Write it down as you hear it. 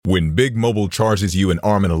When Big Mobile charges you an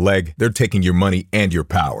arm and a leg, they're taking your money and your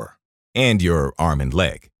power. And your arm and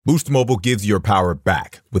leg. Boost Mobile gives your power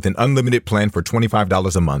back with an unlimited plan for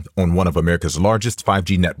 $25 a month on one of America's largest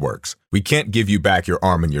 5G networks. We can't give you back your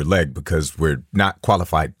arm and your leg because we're not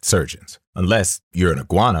qualified surgeons. Unless you're an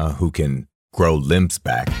iguana who can grow limbs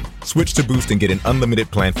back. Switch to Boost and get an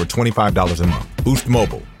unlimited plan for $25 a month. Boost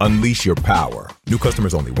Mobile. Unleash your power. New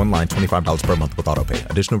customers only. One line, $25 per month with autopay.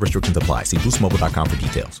 Additional restrictions apply. See boostmobile.com for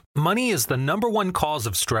details. Money is the #1 cause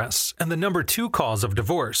of stress and the #2 cause of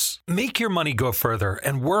divorce. Make your money go further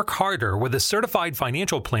and work harder with a certified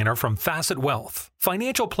financial planner from Facet Wealth.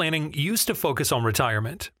 Financial planning used to focus on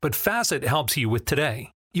retirement, but Facet helps you with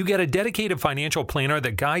today. You get a dedicated financial planner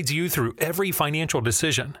that guides you through every financial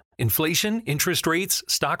decision. Inflation, interest rates,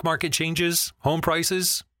 stock market changes, home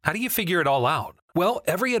prices. How do you figure it all out? Well,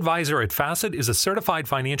 every advisor at Facet is a certified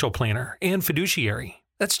financial planner and fiduciary.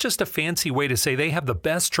 That's just a fancy way to say they have the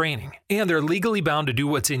best training, and they're legally bound to do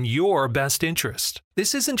what's in your best interest.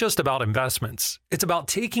 This isn't just about investments. It's about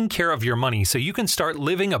taking care of your money so you can start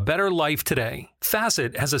living a better life today.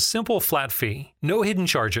 Facet has a simple flat fee, no hidden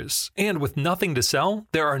charges, and with nothing to sell,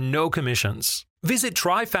 there are no commissions. Visit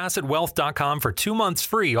tryfacetwealth.com for 2 months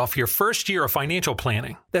free off your first year of financial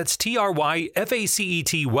planning. That's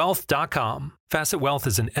TRYFACET wealth.com. Facet Wealth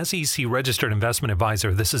is an SEC registered investment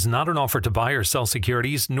advisor. This is not an offer to buy or sell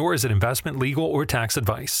securities, nor is it investment, legal, or tax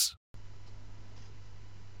advice.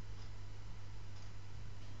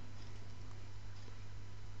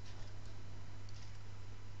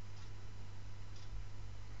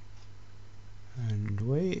 And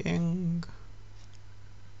waiting.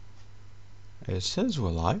 It says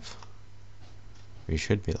we're live. We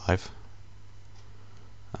should be live.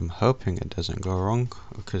 I'm hoping it doesn't go wrong,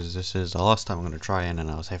 because this is the last time I'm going to try in, and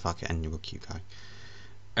I'll say fuck it and we'll keep going.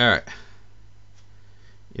 Alright.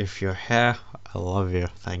 If you're here, I love you.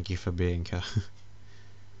 Thank you for being here.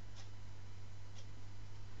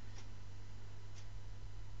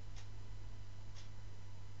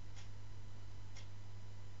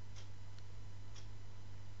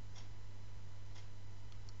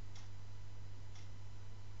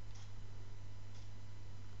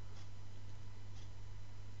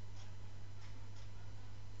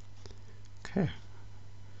 Okay.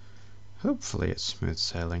 Hopefully it's smooth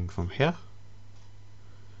sailing from here.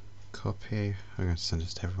 Copy. I'm going to send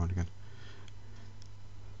this to everyone again.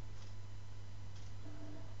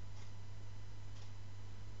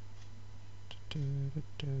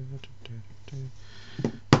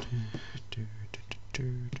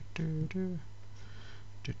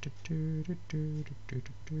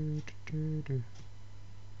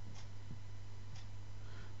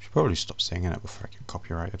 Should probably stop singing it before I get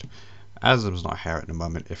copyrighted. Azam's not here at the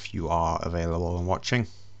moment. If you are available and watching,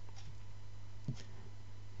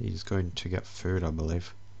 he's going to get food, I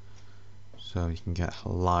believe, so you can get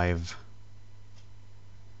live.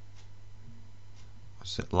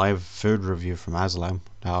 What's it? Live food review from Aslam.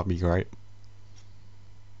 That would be great.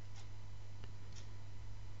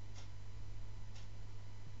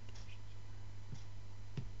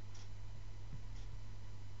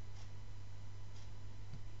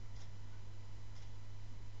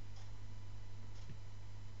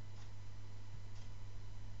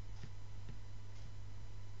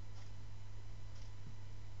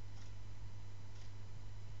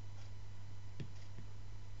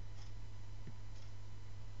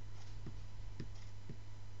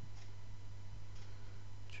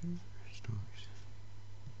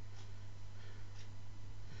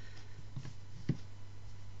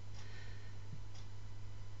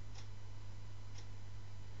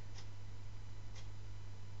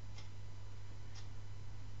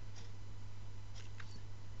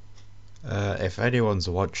 If anyone's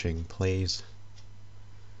watching, please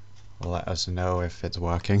let us know if it's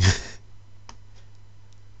working.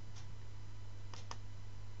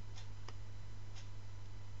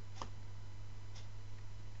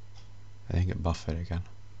 I think it buffered again.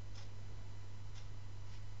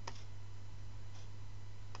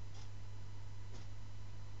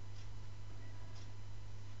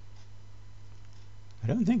 I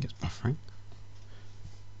don't think it's buffering.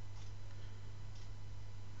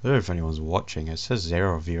 I don't know if anyone's watching. It says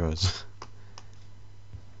 0 viewers.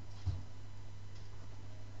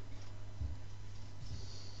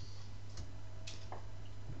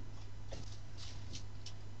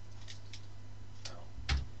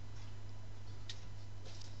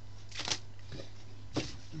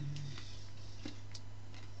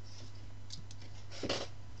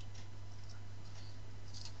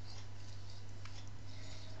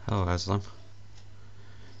 Hello, Aslam.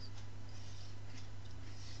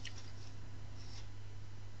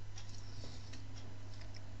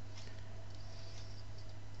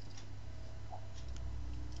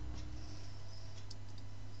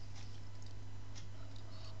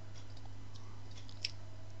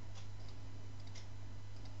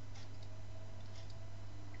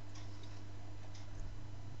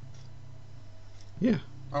 Yeah.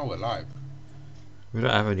 Oh, we're live. We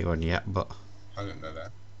don't have anyone yet, but I didn't know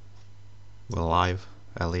that. we're live,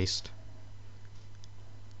 at least.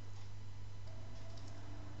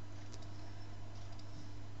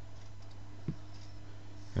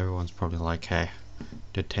 Everyone's probably like, hey,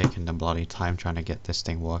 they're taking the bloody time trying to get this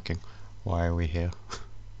thing working. Why are we here?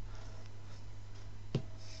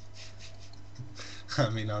 I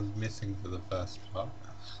mean, I was missing for the first part.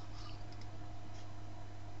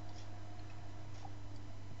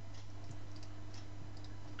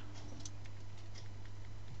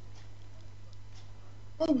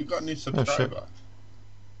 Oh, we got a new subscriber.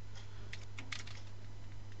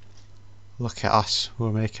 Look at us,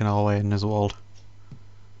 we're making our way in this world.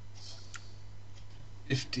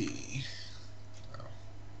 50. Oh.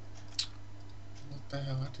 What the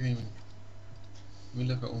hell? I didn't even. Let me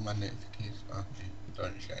look at all my notifications. Okay,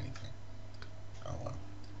 don't show anything. Oh well.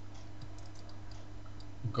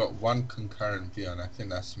 We've got one concurrent view, and I think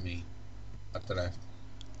that's me. I don't know if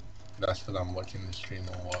that's because I'm watching the stream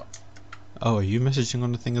or what. Oh, are you messaging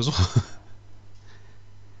on the thing as well?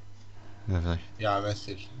 Lovely. Yeah, I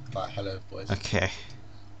messaged like hello boys. Okay.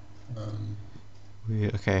 Um,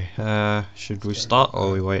 Should we start or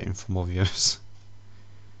are we waiting for more viewers?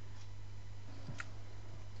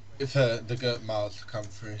 if the goat Miles to come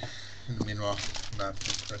through. In the meanwhile, Matt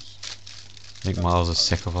and Chris. I think Miles is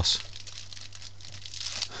sick of us.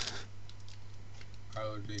 I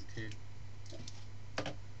would be too.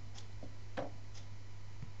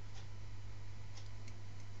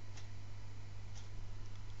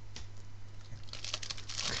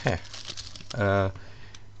 Okay.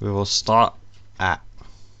 We will start at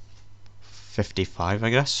 55, I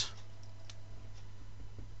guess.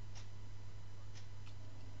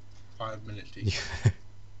 5 minutes each.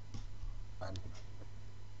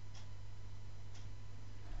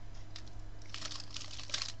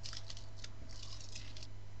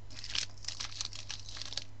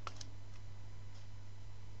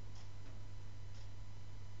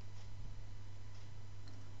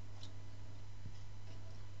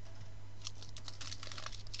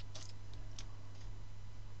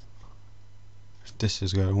 This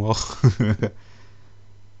is going well.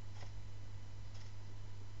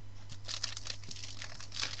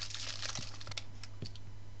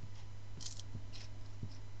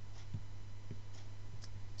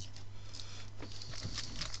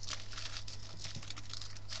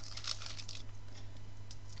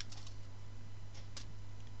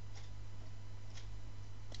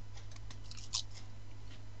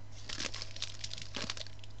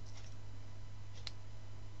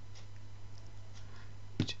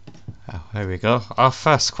 Oh, there we go. Our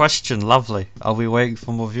first question, lovely. Are we waiting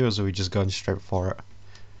for more viewers or are we just going straight for it?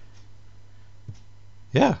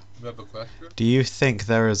 Yeah. You have a question? Do you think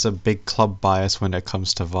there is a big club bias when it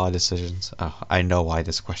comes to VAR decisions? Oh, I know why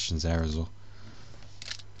this question's there as well.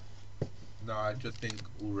 No, I just think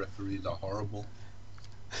all referees are horrible.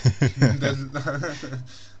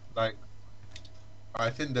 Like, I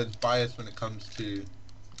think there's bias when it comes to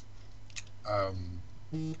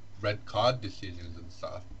red card decisions and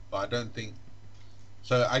stuff, but I don't think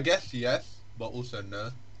so. I guess yes, but also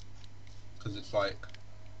no, because it's like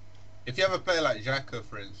if you have a player like Xhaka,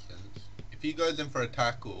 for instance, if he goes in for a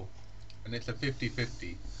tackle and it's a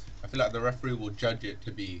 50-50, I feel like the referee will judge it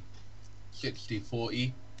to be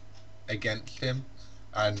 60-40 against him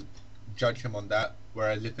and judge him on that.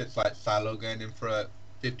 Whereas if it's like Salah going in for a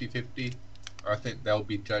 50-50, I think they'll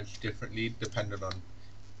be judged differently depending on,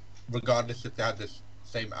 regardless if they have the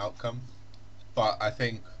same outcome. But I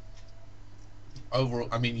think overall,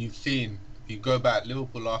 I mean, you've seen, if you go back,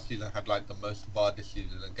 Liverpool last season had like the most VAR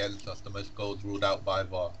decisions against us, the most goals ruled out by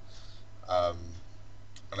VAR.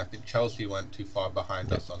 And I think Chelsea weren't too far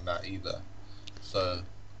behind us on that either. So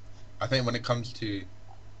I think when it comes to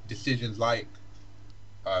decisions like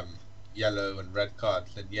yellow and red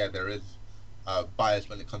cards, then yeah, there is bias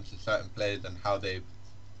when it comes to certain players and how they've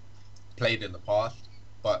played in the past,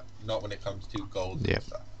 but not when it comes to goals and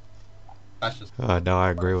stuff. That's just. No, I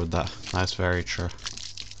agree with that. That's very true.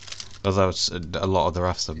 Although a lot of the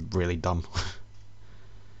refs are really dumb.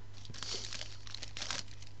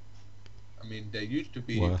 I mean, there used to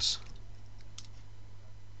be worse.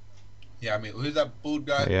 Yeah, I mean, who's that bald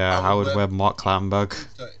guy? Yeah, Howard Webb, Mark Clattenburg.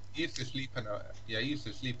 He used to sleep in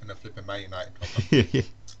a flipping Man United top.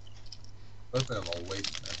 Both of them are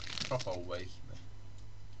waste, man. Proper waste, man.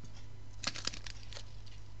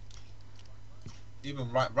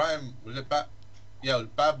 Even Ryan was it it was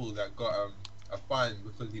Babel that got a fine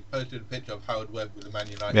because he posted a picture of Howard Webb with the Man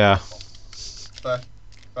United top.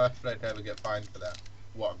 First player to ever get fined for that.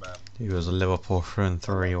 What a man. He was a Liverpool through and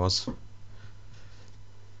through, he was.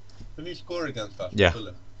 Did he score against us? Yeah.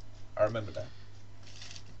 Fulham? I remember that.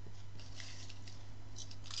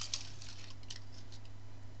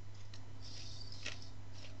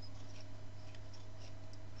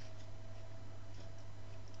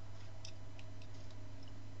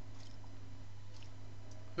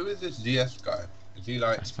 Who is this GS guy? Is he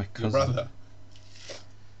like That's my your cousin. brother?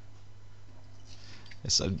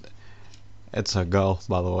 It's a girl,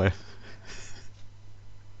 by the way.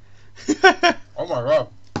 Oh my god.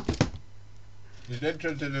 He's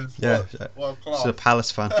interested in Yeah, sports. What class? she's a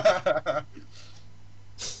Palace fan. Oh,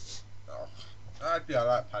 actually, I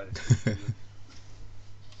like Palace.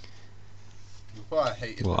 Before I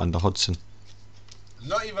hated Well, them. under Hodgson.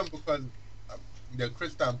 Not even because the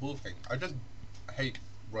Christian Bull thing. I just hate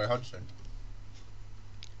Roy Hodgson.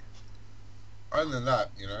 Other than that,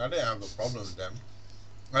 you know, I didn't have a problem with them.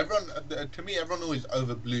 Everyone, to me, everyone always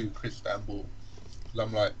overblew Christian Bull. Because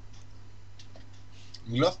I'm like,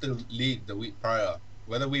 we lost the league the week prior.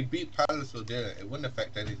 Whether we beat Palace or didn't, it wouldn't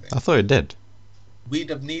affect anything. I thought it did. We'd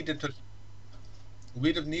have needed to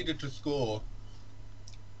score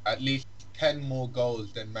at least 10 more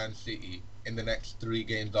goals than Man City in the next 3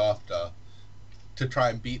 games after to try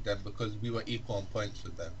and beat them, because we were equal on points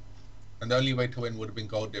with them. And the only way to win would have been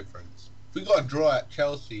goal difference. If we got a draw at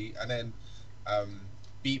Chelsea and then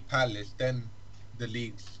beat Palace, then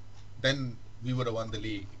we would have won the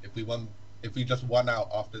league if we just won out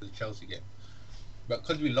after the Chelsea game. But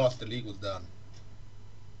because we lost, the league was done.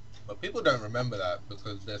 But people don't remember that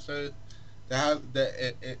because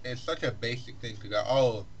it's such a basic thing to go,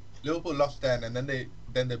 oh, Liverpool lost then, and then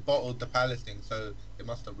they bottled the Palace thing, so they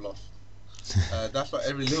must have lost. That's what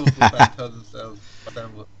every Liverpool fan tells themselves.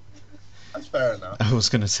 That's fair enough. I was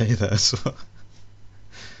gonna say that as well.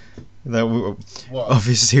 That What?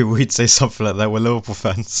 obviously we'd say something like that. We're Liverpool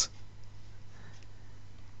fans.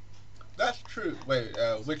 That's true. Wait,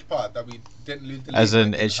 which part? That we didn't lose the league? As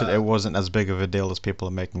in, Like, it wasn't as big of a deal as people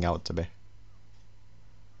are making out to be.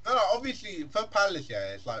 No, obviously for Palace,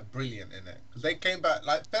 yeah, it's like brilliant in it because they came back.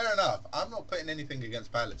 Like, fair enough. I'm not putting anything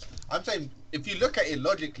against Palace. I'm saying if you look at it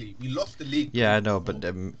logically, we lost the league. Yeah, I know, but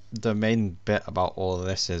the main bit about all of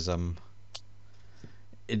this is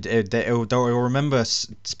they'll remember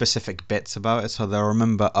specific bits about it, so they'll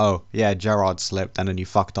remember, oh yeah, Gerrard slipped, and then you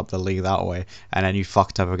fucked up the league that way, and then you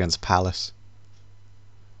fucked up against Palace.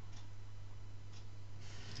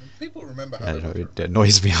 People remember how Yeah, they no, lost. it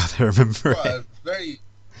annoys me how they remember Quite it. a very.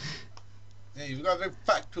 Yeah, you've got a very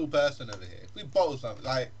factual person over here. If we bottled something,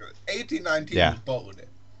 like 18-19, Yeah. we bottled it.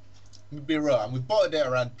 We'd be real, and we bottled it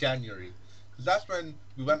around January. Because that's when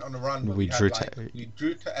we went on a run where We we drew had, to- we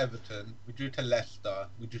drew to Everton, we drew to Leicester,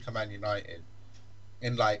 we drew to Man United.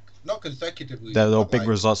 In, like, not consecutively. They're the but, big like,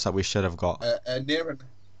 results that we should have got. Yeah,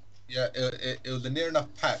 it was a near enough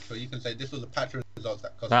patch where you can say this was a patch of results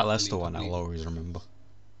that cost That us the Leicester league one I'll completely. always remember.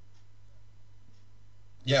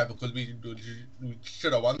 Yeah, because we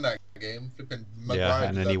should have won that game. Flipping Yeah,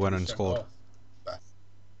 and then he went and scored.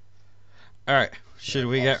 Alright, should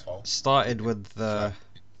we get asshole. started with the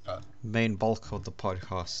Uh, main bulk of the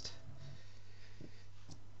podcast?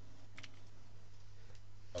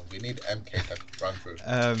 We need MK to run through.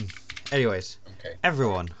 Anyways, MK.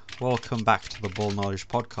 everyone, welcome back to the Ball Knowledge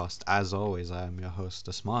Podcast. As always, I am your host,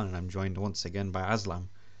 Asman, and I'm joined once again by Aslam.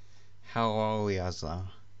 How are we, Aslam?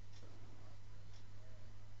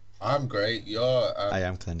 I'm great. You're I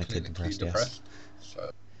am clinically depressed, yes.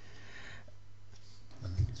 So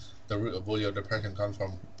the root of all your depression comes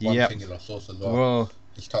from one Yep. singular source as well. Well,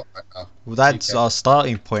 It's top right now. that's Okay. our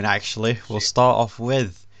starting point, actually. We'll start off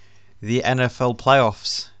with the NFL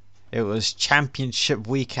playoffs. It was championship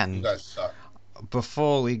You weekend. guys suck.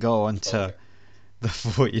 Before we go on to Okay. the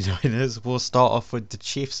 49ers, we'll start off with the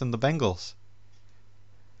Chiefs and the Bengals.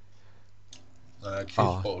 Chiefs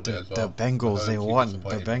Oh, bottled it as the well. Bengals, they Chiefs won. The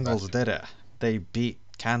disappointed Bengals massively. did it. They beat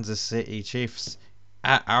Kansas City Chiefs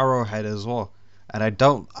at Arrowhead as well. And I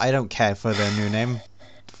don't care for their new name,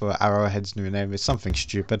 for Arrowhead's new name. It's something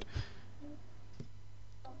stupid.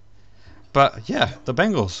 But yeah, the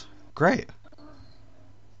Bengals, great.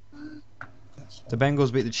 The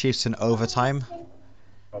Bengals beat the Chiefs in overtime,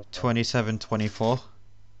 27-24.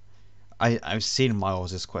 I've seen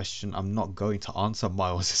Miles' question. I'm not going to answer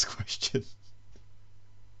Miles' question.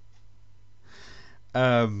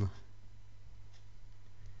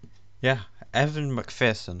 Yeah, Evan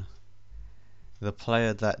McPherson, the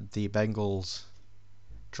player that the Bengals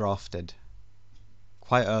drafted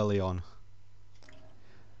quite early on.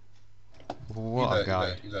 What a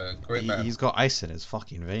guy. He's a great man. He's got ice in his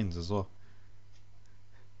fucking veins as well.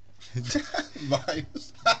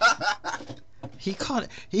 Miles. He can't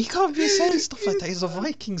be saying stuff like that. He's a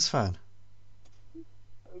Vikings fan.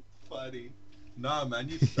 funny. Nah, man,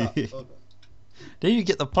 you suck. Hold on. Did you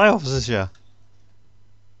get the playoffs this year?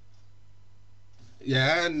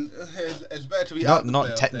 Yeah, and it's better to be Not out the not playoffs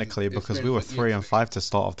than technically, because we experience were what you 3 and 5 experienced. to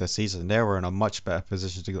start off the season. They were in a much better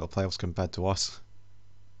position to get the playoffs compared to us.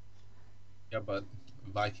 Yeah, but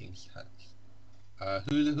Vikings had.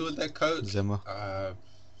 Who was their coach? Zimmer.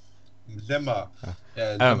 Zimmer.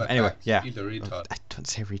 Yeah, Zimmer Anyway, tax. yeah. He's a retard. Don't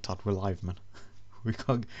say retard. We're live, man. We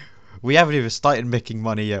can't. We haven't even started making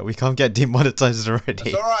money yet. We can't get demonetized It's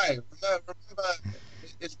already. alright. Remember,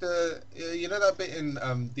 it's the you know that bit in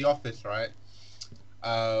The Office, right?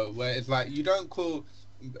 Where it's like you don't call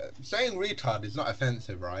saying retard is not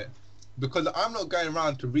offensive, right? Because I'm not going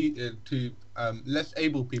around to less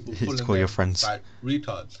able people Just calling call your them friends. like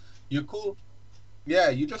retards. You call, yeah,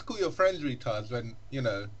 you just call your friends retards when you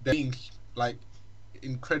know they're being like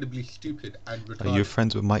incredibly stupid and retarded. Are you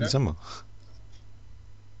friends with Mike know? Zimmer?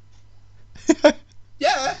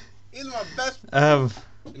 Yeah, he's my best friend. Um.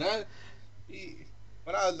 You know,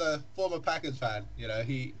 when I was a former Packers fan, you know,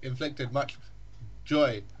 he inflicted much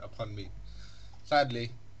joy upon me.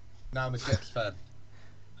 Sadly, now I'm a Jets fan.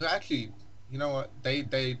 Who actually, you know what? They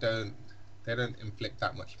don't inflict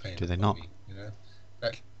that much pain Do they upon not? me. You know,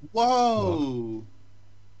 that whoa,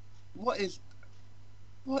 what is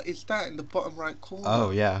what is that in the bottom right corner? Oh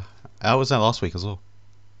yeah, I was there last week as well.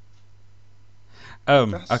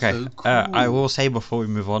 That's Okay. so cool. I will say before we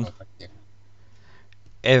move on, Oh, yeah.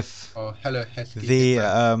 if Oh, hello, Hesky. the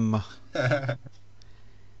Hitman.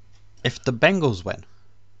 if the Bengals win,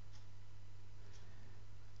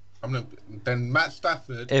 Then Matt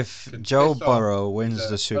Stafford. if can Joe piss off. Burrow He's wins a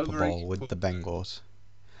the Super Bowl overrated with the quarterback. Bengals,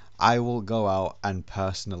 I will go out and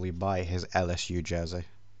personally buy his LSU jersey.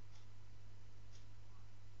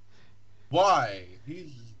 Why?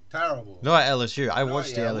 He's terrible. No, at LSU. I No,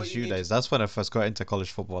 watched the yeah, what you LSU need days. That's when I first got into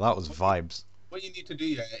college football. That was vibes. What you need to do,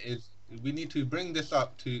 yeah, is we need to bring this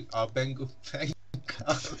up to our Bengal fan.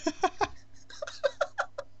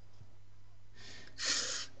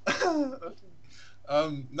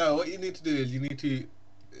 No, what you need to do is you need to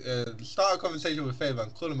start a conversation with Faber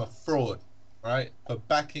and call him a fraud, right? For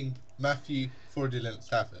backing Matthew Fraudulent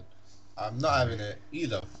Stafford. I'm not having it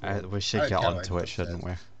either. We I should don't get care what onto anyone it, shouldn't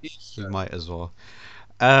says. we? He's, We might as well.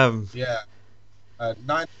 Um. yeah,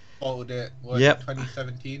 nine bottled it. Was Yep. it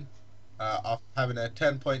 2017? After having a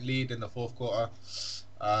 10-point lead in the fourth quarter,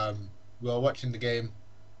 we were watching the game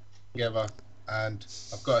together, and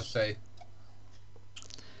I've got to say,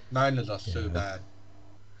 Niners are so Yeah. bad.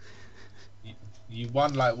 You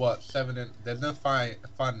won like what 7? There's no fun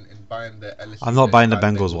in buying the LSU. I'm not buying the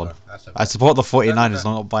buy Bengals one. That's a I bet. support the 49ers. No.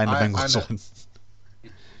 I'm not buying the I Bengals know.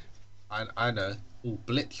 one. I know. Ooh,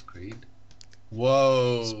 Blitzkrieg.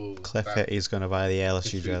 Whoa. Cliff that- he's going to buy the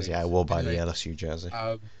LSU his jersey. feelings. I will buy Anyway, the LSU jersey.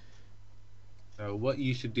 So what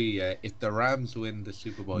you should do, yeah, if the Rams win the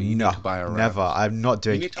Super Bowl, you No, need to buy a Rams. never. I'm not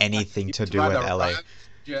You doing need to buy- anything you to need do buy with the LA. Rams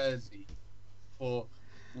jersey, or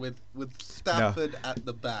with Stafford at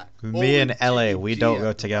the back. Or Me and with LA, Jimmy we G don't at go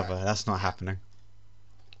the together. back. That's not happening.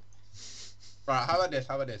 Right, how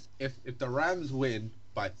about this? If the Rams win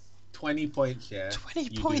by 20 points, yeah, 20 you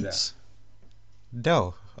do points?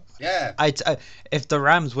 No. that. Yeah. If the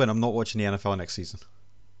Rams win, I'm not watching the NFL next season.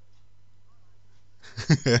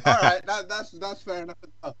 All right, that's fair enough.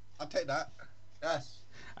 I'll take that. Yes.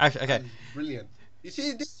 Actually, okay. That is brilliant. You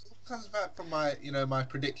see, this comes back from my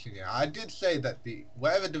prediction. Yeah, I did say that the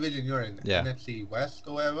whatever division you're in, Yeah. NFC West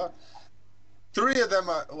or whatever, 3 of them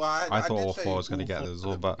are. Well, I thought did all say 4 was going to all get 4 this as of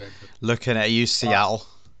well, them but were going to- looking at you, Seattle.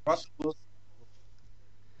 Russell Wilson,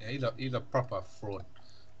 yeah, he's a proper fraud.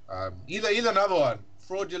 He's another one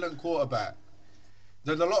fraudulent quarterback.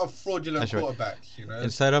 There's a lot of fraudulent That's right. quarterbacks, you know.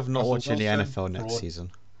 Instead of not Russell watching the Wilson, NFL next fraud.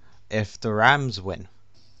 season, if the Rams win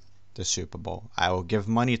the Super Bowl, I will give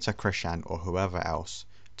money to Christian or whoever else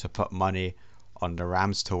to put money on the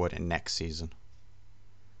Rams to win it next season.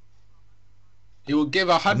 He will give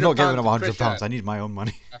I'm not giving him £100 £100. I need my own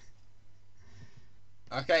money.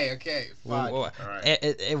 Okay, fine. We'll, All right.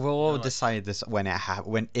 it will all Alright. decide this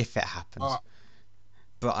if it happens. Uh,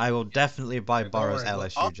 But I will definitely buy Don't Burrow's worry,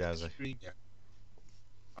 LSU after jersey. the stream, yeah,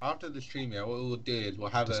 after the stream, yeah, what we'll do is we'll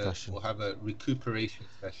have Discussion. a recuperation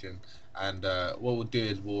session, and what we'll do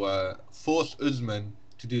is we'll force Usman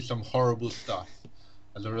to do some horrible stuff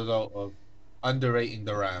as a result of underrating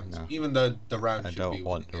the Rams, No. even though the Rams I should don't be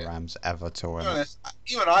want the winning it. Rams ever to To win be it. honest,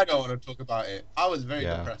 even I don't want to talk about it. I was very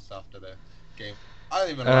Yeah. depressed after the game. I don't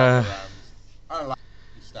even like the Rams. I don't like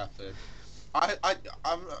Stafford. I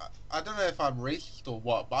don't know if I'm racist or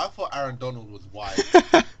what, but I thought Aaron Donald was white.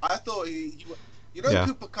 I thought Yeah.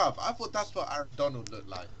 Cooper Cup. I thought that's what Aaron Donald looked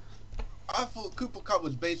like. I thought Cooper Cup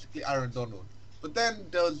was basically Aaron Donald. But then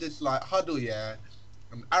there was this like huddle, yeah,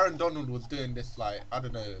 and Aaron Donald was doing this like I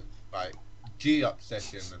don't know, like G up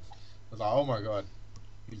session, and I was like, oh my god,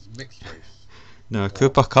 he's mixed race. No, Or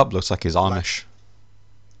Cooper Cup looks like he's like Amish.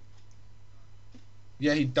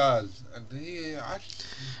 yeah, he does, and I just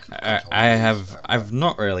I, Cooper's I hilarious, have man. I've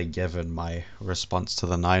not really given my response to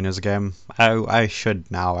the Niners game. I should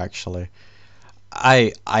now actually.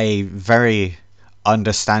 I very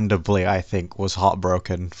understandably I think was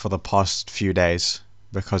heartbroken for the past few days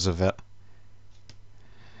because of it.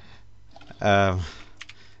 Um,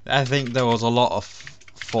 I think there was a lot of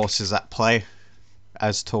forces at play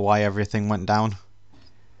as to why everything went down.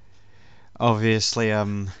 Obviously,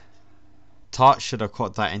 Tart should have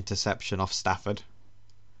caught that interception off Stafford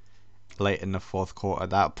late in the fourth quarter.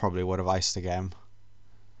 That probably would have iced the game.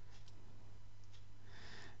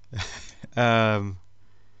 Um,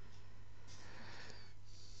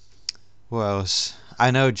 what else? I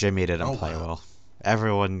know Jimmy didn't Oh play wow, well.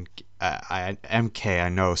 Everyone, MK I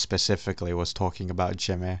know specifically was talking about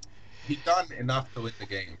Jimmy. he done enough to win the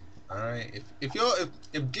game. All right,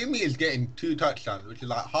 if Jimmy is getting 2 touchdowns, which is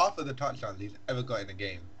like half of the touchdowns he's ever got in a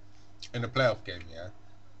game, in a playoff game, yeah.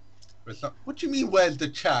 What do you mean? Where's the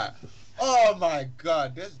chat? Oh my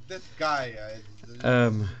god, this guy is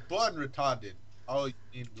Um, born retarded. Oh, you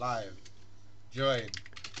mean live? Join.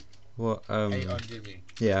 what? Hate on Jimmy.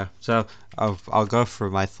 Yeah. So I'll go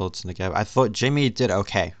through my thoughts in the game. I thought Jimmy did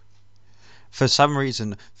okay. For some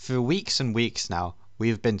reason, for weeks and weeks now,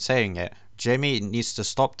 we've been saying it. Jimmy needs to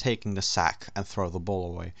stop taking the sack and throw the ball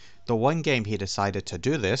away. The one game he decided to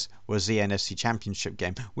do this was the NFC Championship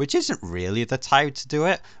game, which isn't really the time to do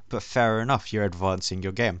it, but fair enough, you're advancing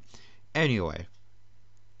your game. Anyway,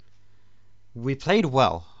 we played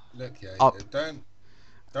well. Look, yeah, Up.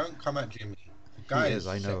 don't come at Jimmy. The He guy is, is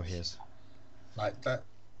I know he sexy. is. Like that.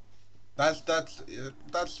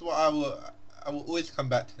 That's what I will always come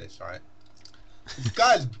back to this, right? This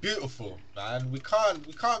guy's beautiful, man. We can't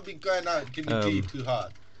be going at Jimmy G Um, too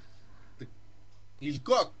hard. The, he's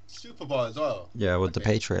got a Super Bowl as well. yeah, I with the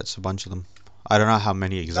think. Patriots, a bunch of them. I don't know how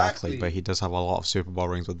many exactly, but Exactly. he does have a lot of Super Bowl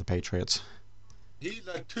rings with the Patriots. He's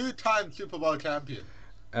a two-time Super Bowl champion.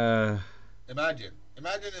 Uh,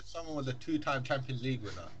 Imagine if someone was a two-time Champions League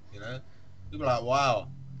winner. You know, people are like, wow.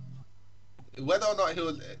 Whether or not he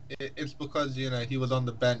was, it's because he was on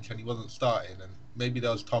the bench and he wasn't starting, and maybe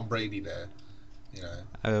there was Tom Brady there. You know,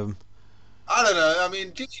 um, I don't know. I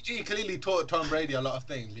mean, Jimmy G clearly taught Tom Brady a lot of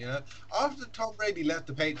things. You know, after Tom Brady left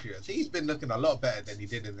the Patriots, he's been looking a lot better than he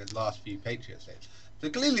did in the last few Patriots days. So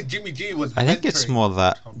clearly, Jimmy G was I think it's mentoring more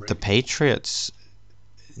that Tom the Brady. Patriots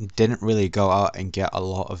didn't really go out and get a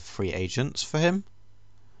lot of free agents for him.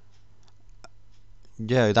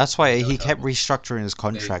 Yeah, that's Yeah, why they were he kept terrible. restructuring his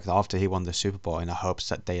They contract after he won the Super Bowl in the hopes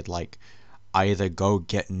that they'd like either go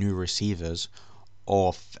get new receivers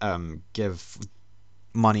or give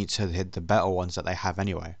money to the better ones that they have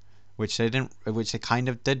anyway, which they didn't, which they kind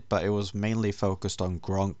of did, but it was mainly focused on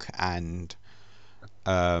Gronk and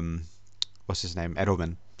um, what's his name,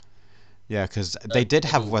 Edelman. Yeah, because they did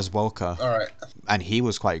have Edelman. Wes Welker, All right. and he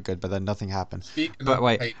was quite good, but then nothing happened. Speaking But of the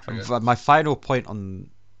wait, Patriots, my final point on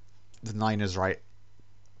the Niners, right?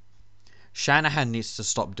 Shanahan needs to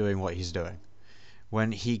stop doing what he's doing.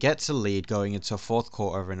 When he gets a lead going into a fourth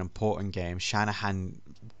quarter of an important game, Shanahan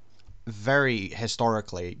very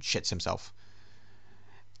historically shits himself.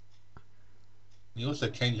 he also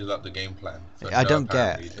changes up the game plan for I no don't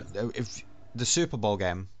apparent get reason. if the Super Bowl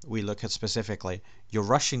game we look at specifically, you're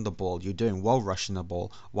rushing the ball, you're doing well rushing the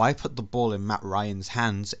ball. Why put the ball in Matt Ryan's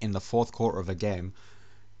hands in the fourth quarter of a game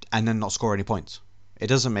and then not score any points? It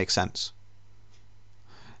doesn't make sense.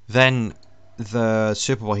 Then the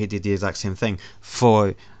Super Bowl he did the exact same thing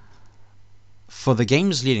for the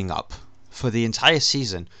games leading up, for the entire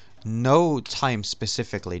season. No time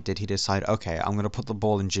specifically did he decide, okay, I'm going to put the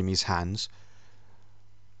ball in Jimmy's hands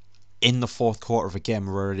in the fourth quarter of a game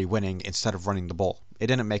we're already winning instead of running the ball. It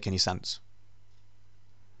didn't make any sense.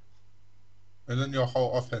 And then your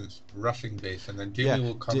whole offense rushing base, and then Yeah, Jimmy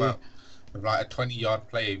will come out with like a 20-yard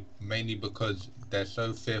play, mainly because they're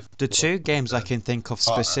so fearful the two games I to can think of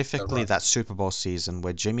partner the specifically run. that Super Bowl season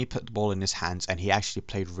where Jimmy put the ball in his hands and he actually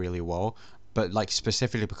played really well, but like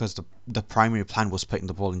specifically because the primary plan was putting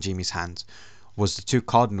the ball in Jimmy's hands, was the two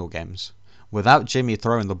Cardinal games. Without Jimmy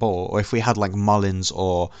throwing the ball, or if we had like Mullins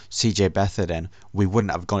or CJ Beathard in, we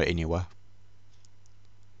wouldn't have got it anywhere.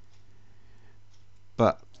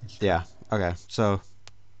 But yeah, okay. So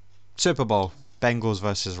Super Bowl, Bengals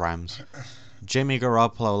versus Rams. Jimmy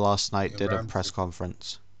Garoppolo last night Yeah, did a Rams. press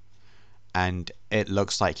conference, and it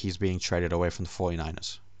looks like he's being traded away from the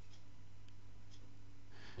 49ers.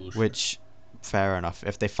 Bullshit. Which fair enough.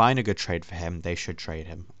 If they find a good trade for him, they should trade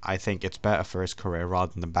him. I think it's better for his career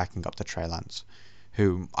rather than backing up the Trey Lance,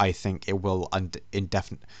 who I think it will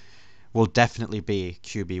definitely be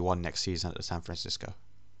QB1 next season at San Francisco.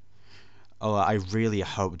 Oh, I really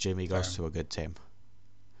hope Jimmy goes to a good team.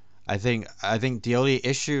 I think the only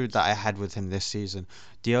issue that I had with him this season,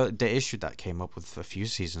 the issue that came up with a few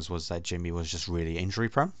seasons was that Jimmy was just really injury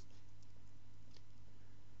prone.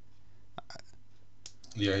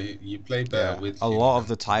 Yeah, you played better with a Jimmy lot than of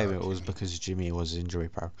the time without it was Jimmy. because Jimmy was injury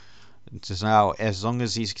prone. Just now, as long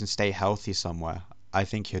as he can stay healthy somewhere, I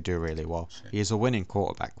think he'll do really well. He's a winning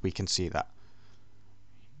quarterback. We can see that.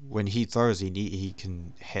 When he throws, he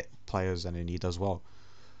can hit players and he does well.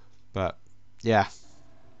 But yeah,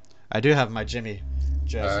 I do have my Jimmy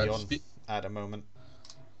jersey on at the moment,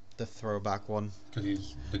 the throwback one. Because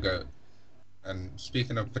he's the GOAT. And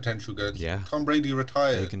speaking of potential GOATs, Yeah. Tom Brady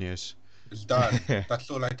retired. Big news. It's done. That's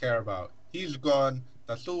all I care about. He's gone.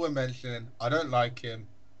 That's all we're mentioning. I don't like him.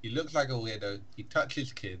 He looks like a weirdo. He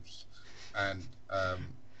touches kids. And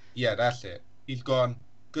yeah, that's it. He's gone.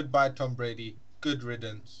 Goodbye, Tom Brady. Good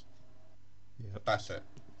riddance. Yep. That's it.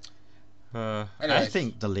 I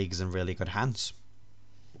think the league's in really good hands.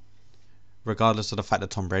 Regardless of the fact that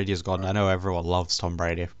Tom Brady is gone, I know everyone loves Tom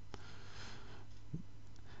Brady.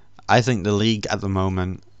 I think the league at the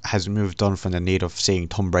moment has moved on from the need of seeing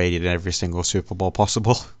Tom Brady in every single Super Bowl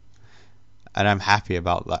possible. And I'm happy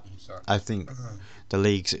about that. I think the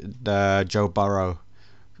league's Joe Burrow,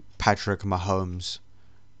 Patrick Mahomes,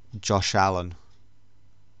 Josh Allen.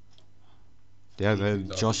 Yeah,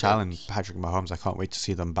 Josh Allen, Patrick Mahomes, I can't wait to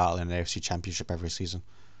see them battle in the AFC Championship every season.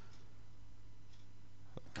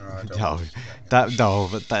 But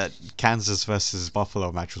that Kansas versus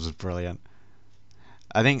Buffalo match was brilliant.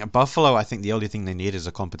 I think Buffalo, the only thing they need is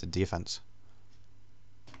a competent defense.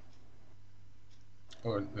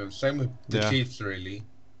 Well, same with the Chiefs, really.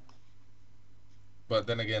 But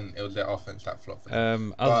then again, it was their offense that flopped.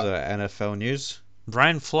 Other NFL news: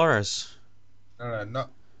 Brian Flores. No.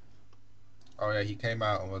 Oh yeah, he came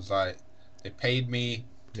out and was like, "They paid me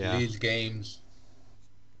to lose games.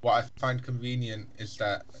 What I find convenient is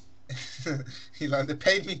that he's like, they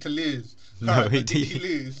paid me to lose. No, did he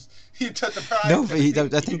lose? He took the prize. No, but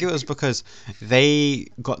I think it was because they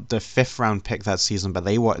got the 5th round pick that season, but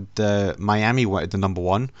Miami wanted the number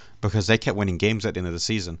 1 because they kept winning games at the end of the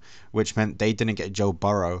season, which meant they didn't get Joe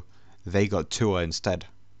Burrow, they got Tua instead.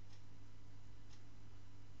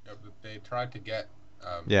 Yeah, but they tried to get.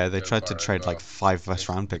 They tried to trade like 5 first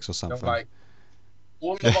round picks or something. Like,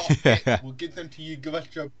 all of our picks, we'll give them to you. Give us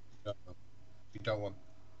Joe. No, we don't want.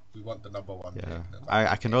 We want the number 1 pick.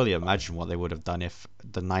 I can only imagine what they would have done if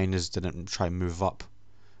the Niners didn't try and move up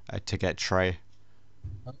to get Trey.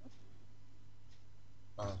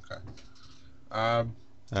 Okay. I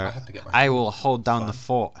have to get my. I will hold down the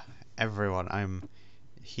fort, everyone. I'm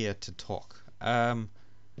here to talk. Apparently,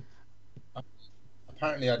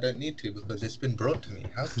 I don't need to because it's been brought to me.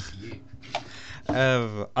 How do you?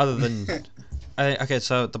 Other than. Okay,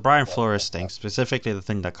 so the Brian Flores thing, specifically the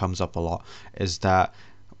thing that comes up a lot, is that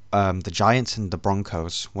the Giants and the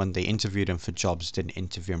Broncos, when they interviewed him for jobs, didn't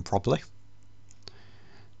interview him properly.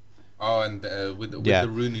 Oh, and with the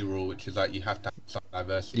Rooney Rule, which is like you have to have some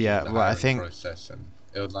diversity in the hiring process, and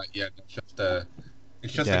it was like, it's just a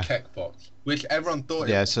checkbox, which everyone thought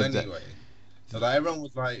it was anyway. So like everyone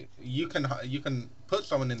was like, you can put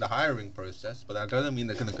someone in the hiring process, but that doesn't mean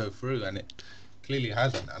they're going to go through, and it clearly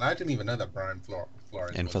hasn't. And I didn't even know that Brian Flores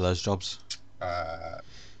in for those jobs.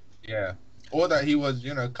 Yeah. Or that he was,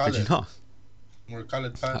 colored. Did you not? Or a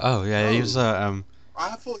colored person. Oh yeah, no. He was I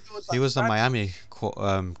thought he was the Miami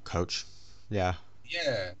coach. Yeah.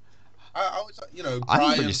 Yeah. I was, I'm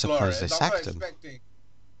Brian really surprised Flores. they sacked him.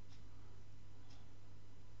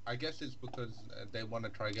 I guess it's because they want to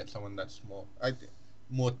try to get someone that's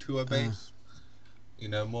more Tua based.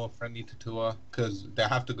 More friendly to Tua, because they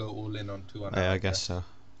have to go all in on Tua. Yeah, I guess so.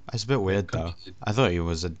 It's a bit weird though. I thought he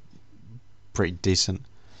was a pretty decent.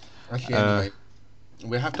 Actually, anyway,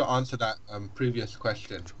 we have to answer that previous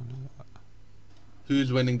question.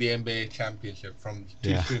 Who's winning the NBA championship from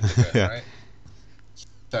 2 streams ago, right?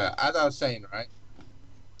 So, as I was saying, right,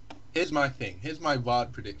 here's my thing. Here's my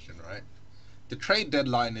wild prediction, right? The trade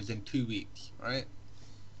deadline is in 2 weeks, right?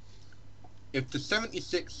 If the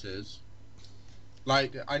 76ers,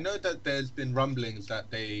 like, I know that there's been rumblings that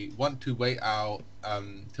they want to wait out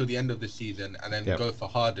till the end of the season and then go for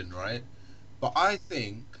Harden, right? But I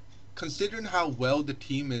think, considering how well the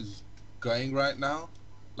team is going right now,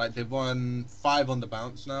 like they've won 5 on the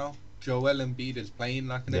bounce now. Joel Embiid is playing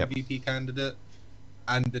like an MVP candidate,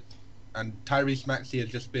 and and Tyrese Maxey has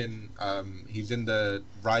just been he's in the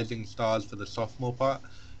rising stars for the sophomore part.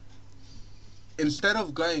 Instead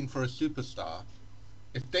of going for a superstar,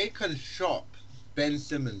 if they can shop Ben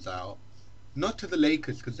Simmons out, not to the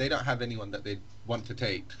Lakers because they don't have anyone that they want to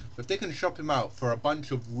take, but if they can shop him out for a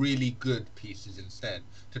bunch of really good pieces instead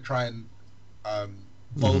to try and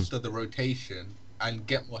bolster the rotation and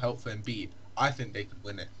get more help for Embiid, I think they could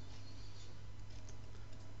win it.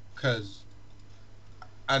 Because,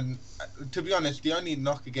 and to be honest, the only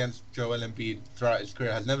knock against Joel Embiid throughout his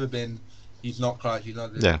career has never been he's not clutch, he's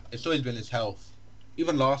not. Yeah. It's always been his health.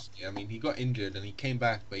 Even last year, I mean, he got injured and he came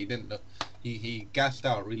back, but he didn't look. He gassed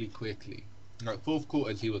out really quickly. Like fourth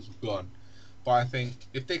quarters, he was gone. But I think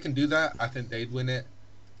if they can do that, I think they'd win it.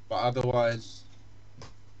 But otherwise,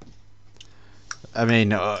 I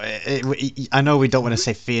mean, I know we don't want to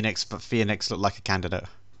say Phoenix, but Phoenix look like a candidate.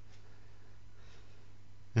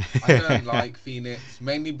 I don't like Phoenix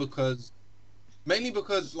mainly because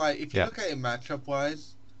like if you look at it matchup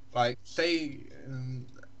wise, like say,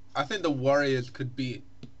 I think the Warriors could beat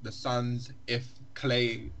the Suns if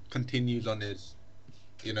Clay continues on his,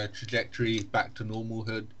 trajectory back to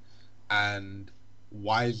normalhood, and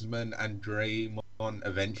Wiseman and Draymond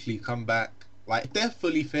eventually come back. Like if they're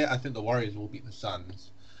fully fit, I think the Warriors will beat the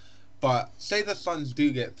Suns. But say the Suns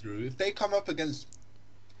do get through, if they come up against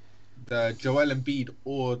the Joel Embiid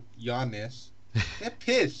or Giannis, they're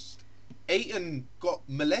pissed. Ayton got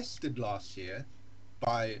molested last year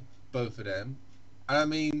by both of them, and I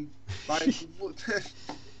mean, like,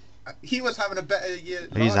 he was having a better year.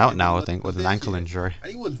 He's out now, I think, with an ankle injury,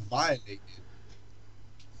 and he was violated.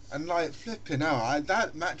 And like flipping out,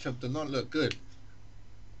 that matchup does not look good.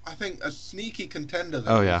 I think a sneaky contender.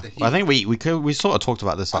 Though, oh yeah, well, I think we sort of talked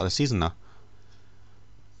about this at the season though.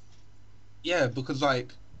 Yeah, because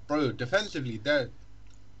like, bro, defensively,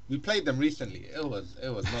 we played them recently. It was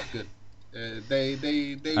not good.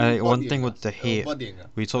 They one thing with the Heat,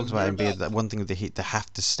 we talked about Embiid. That one thing with the Heat, they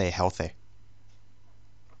have to stay healthy.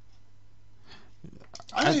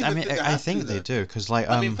 I think they do because like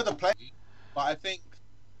I mean for the play, but I think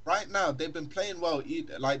right now they've been playing well.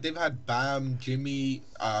 Like they've had Bam, Jimmy,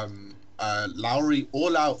 Lowry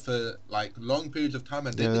all out for like long periods of time,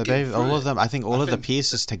 and they've all of them. I think all of the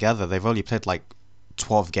pieces together, they've only played like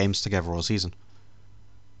 12 games together all season.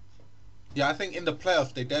 Yeah, I think in the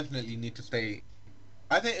playoffs they definitely need to stay.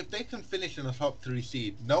 I think if they can finish in the top 3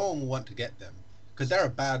 seed, no one will want to get them because they're a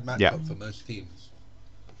bad matchup for most teams.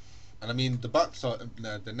 And I mean, the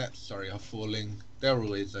Nets, are falling. They're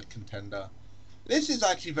always a contender. This is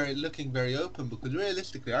actually looking very open because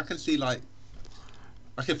realistically, I can see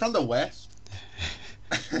from the West,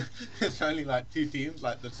 it's only like 2 teams,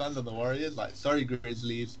 like the Suns and the Warriors. Like, sorry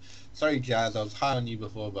Grizzlies, sorry Jazz. I was high on you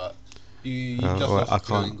before, but you just lost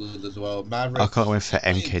to Ingles as well. Mavericks, I can't wait for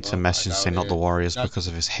MK to message and say not the Warriors because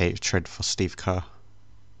of his hatred for Steve Kerr.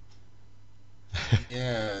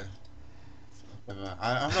 Yeah.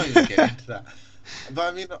 I'm not even getting into that.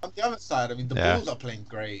 But I mean, on the other side, I mean, the Bulls are playing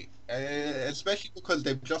great, especially because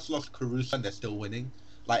they've just lost Caruso and they're still winning.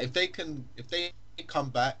 Like if they come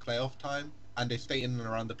back playoff time and they stay in and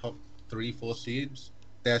around the top 3-4 seeds,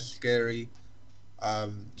 they're scary.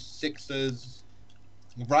 Sixers,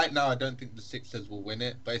 right now, I don't think the Sixers will win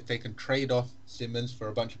it, but if they can trade off Simmons for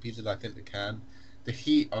a bunch of pieces, I think they can. The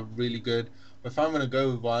Heat are really good. But if I'm gonna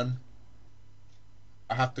go with one,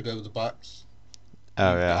 I have to go with the Bucks.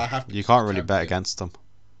 Oh yeah, you can't really bet against them.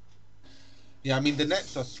 Yeah, I mean the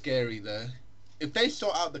Nets are scary though. If they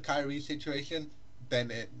sort out the Kyrie situation, then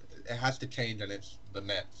it has to change, and it's the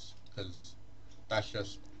Nets because that's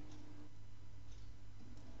just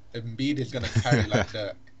Embiid is gonna carry like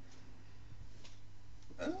Dirk.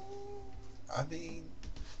 I mean,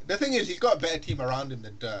 the thing is, he's got a better team around him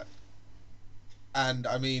than Dirk. And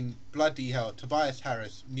I mean, bloody hell, Tobias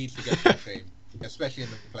Harris needs to get some shame, especially in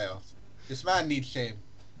the playoffs. This man needs shame.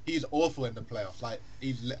 He's awful in the playoffs. Like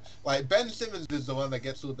Ben Simmons is the one that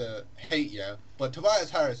gets all the hate, yeah. But Tobias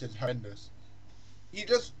Harris is horrendous. He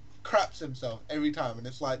just craps himself every time, and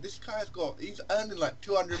it's like he's earning like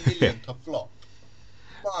 200 million to flop.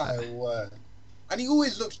 My word! And he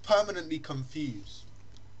always looks permanently confused.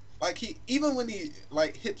 Like even when he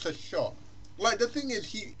like hits a shot, like the thing is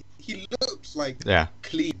he looks like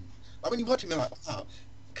clean. Like when you watch him, you're like, wow.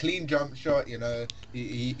 Clean jump shot,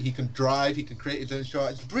 he can drive, he can create his own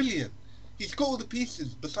shot. It's brilliant. He's got all the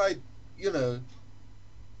pieces beside,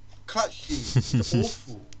 clutch team. It's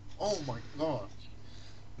awful. Oh my gosh.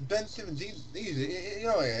 Ben Simmons, he's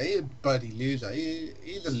a bloody loser.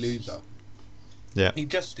 He's a loser. Yeah. He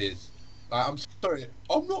just is. Like, I'm sorry.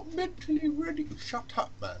 I'm not mentally ready. Shut up,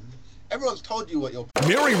 man. Everyone's told you what you're.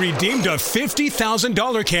 Mary redeemed a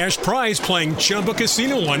 $50,000 cash prize playing Chumba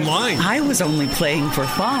Casino online. I was only playing for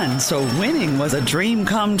fun, so winning was a dream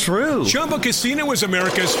come true. Chumba Casino is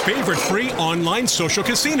America's favorite free online social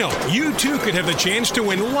casino. You too could have the chance to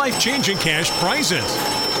win life-changing cash prizes.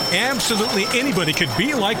 Absolutely anybody could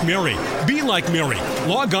be like Mary. Be like Mary.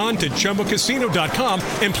 Log on to ChumbaCasino.com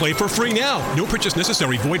and play for free now. No purchase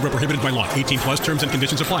necessary. Void where prohibited by law. 18 plus terms and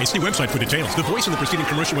conditions apply. See website for details. The voice in the preceding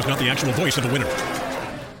commercial was not the actual voice of the winner.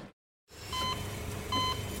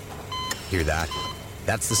 Hear that?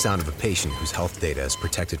 That's the sound of a patient whose health data is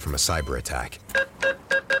protected from a cyber attack.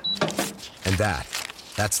 And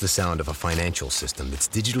that's the sound of a financial system that's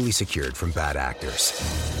digitally secured from bad actors.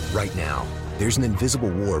 Right now, there's an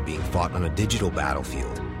invisible war being fought on a digital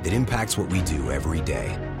battlefield that impacts what we do every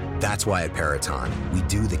day. That's why at Peraton, we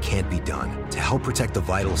do the can't be done to help protect the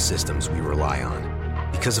vital systems we rely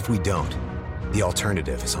on. Because if we don't, the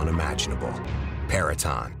alternative is unimaginable.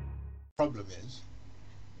 Peraton. Problem is,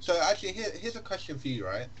 so actually here's a question for you,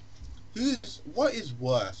 right? What is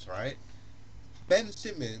worse, right? Ben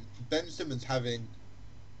Simmons having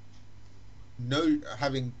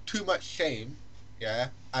too much shame, yeah,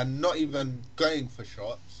 and not even going for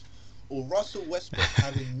shots, or Russell Westbrook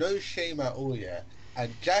having no shame at all, yeah,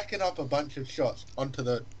 and jacking up a bunch of shots onto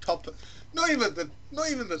the top, not even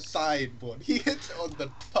the sideboard. He hits it on the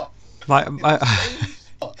top.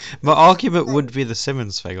 My argument would be the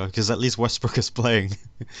Simmons thing, because at least Westbrook is playing.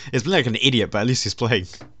 He's playing like an idiot, but at least he's playing.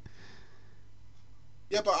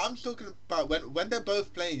 Yeah, but I'm talking about when they're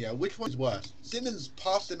both playing, yeah, which one's worse? Simmons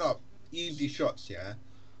passing up easy shots, yeah,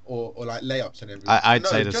 or like layups and everything. I'd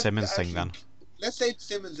say the Simmons thing then. Let's say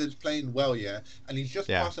Simmons is playing well, yeah, and he's just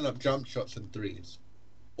passing up jump shots and threes.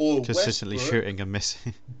 Or consistently Westbrook shooting and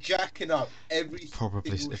missing. Jacking up every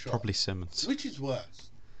probably single shot. Probably Simmons. Which is worse?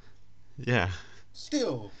 Yeah.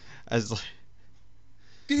 Still. As like...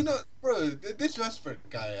 Do you know, bro? This Westbrook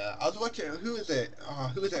guy. I was watching. Who is it?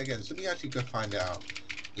 Who is it again? So let me actually go find it out.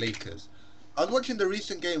 Lakers. I was watching the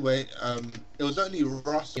recent game where it was only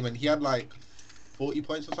Russ and he had like 40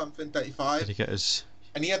 points or something, 35. Did he get his...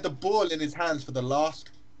 And he had the ball in his hands for the last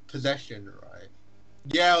possession, right?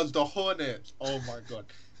 Yeah, it was the Hornets. Oh my god,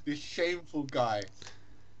 this shameful guy.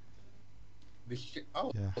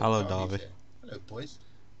 Hello, Darby. Hello, boys.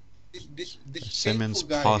 This Simmons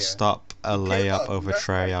guy, passed up a layup over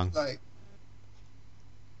Trae Young. Like,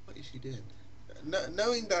 what is he doing?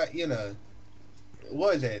 Knowing that, you know,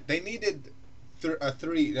 what is it? They needed a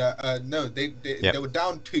three. No, they were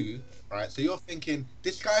down 2, right? So you're thinking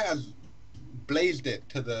this guy has blazed it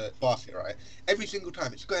to the basket, right? Every single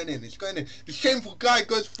time it's going in. The shameful guy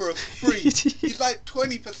goes for a free. He's like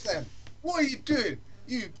 20%. What are you doing?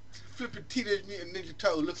 You flipping Teenage Mutant Ninja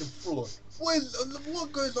Turtle looking fraud.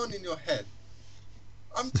 What goes on in your head?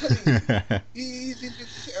 I'm telling you, he's in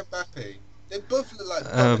this shit Mbappe. They both look like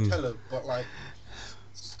Donatello, but like.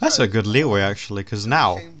 That's a good leeway actually, because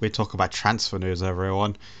now we talk about transfer news,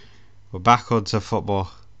 everyone. We're back onto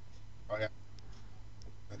football. Oh yeah.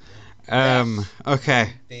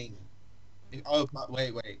 Okay. Oh,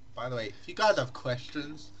 wait. By the way, if you guys have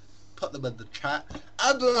questions, put them in the chat.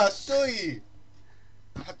 Abdul, I saw you.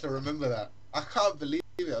 I had to remember that. I can't believe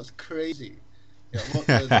it. It was crazy. Yeah, what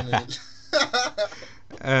goes on in it?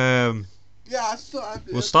 Yeah, I saw.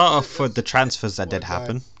 We'll start off with the transfers that did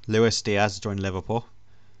happen. Luis Diaz joined Liverpool.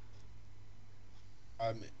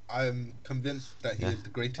 I'm convinced that he is the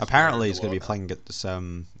greatest. Apparently, he's going to be playing at this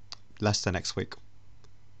Leicester next week.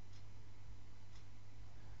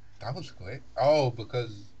 That was quick. Oh,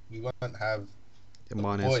 because we won't have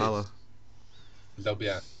Mane and Salah. They'll be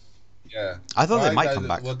at. Yeah. I thought they might come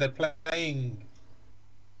back. Well, they're playing.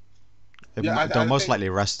 They'll most likely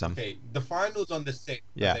rest them. Okay, the finals on the 6th.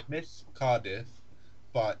 Yeah. They missed Cardiff,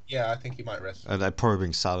 but yeah, I think he might rest. They're probably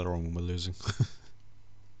bring Salah on when we're losing.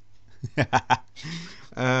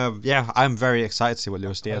 Yeah, I'm very excited to see what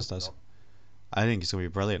Luis Diaz does. I think he's going to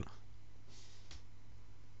be brilliant.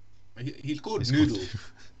 He's called Noodles.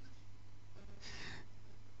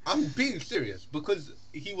 I'm being serious because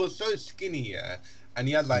he was so skinny, yeah, and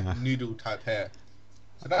he had like noodle type hair.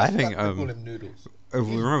 So that's, I think they call him Noodles.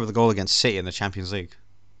 Remember the goal against City in the Champions League?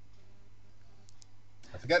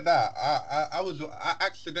 I forget that. I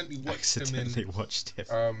accidentally watched it.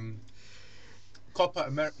 Copa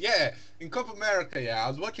America. Yeah, in Copa America. Yeah, I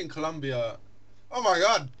was watching Colombia. Oh my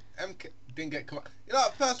God, MK didn't get. You know,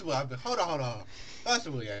 first of all, hold on. First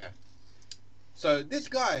of all, yeah. So this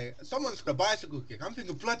guy, someone's got a bicycle kick. I'm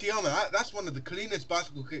thinking, bloody hell, man, that's one of the cleanest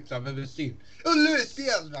bicycle kicks I've ever seen. Oh, Luis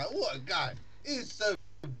Diaz, man, what a guy! He's so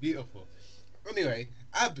beautiful. Anyway,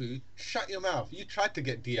 Abu, shut your mouth. You tried to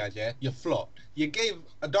get Diaz, yeah? You flopped. You gave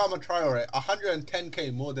Adama Traore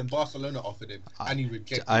 110k more than Barcelona offered him, and he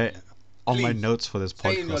rejected you. On my Please, notes for this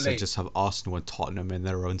stay in your podcast, I lane. just have Arsenal and Tottenham in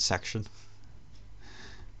their own section.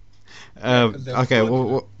 Yeah, 'cause they're Okay,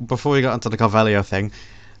 fraudulent. before we got into the Carvalho thing,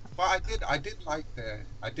 But I did like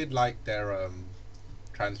their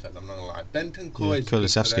transfer. I'm not gonna lie. Benton yeah, is good for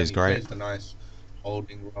Kulusevski them. is He great. plays the nice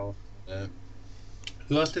holding role. Yeah.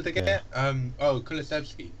 Who else did they get? Yeah.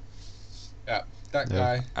 Kulusevski. Yeah, that Yeah.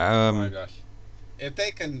 guy. Oh my gosh. If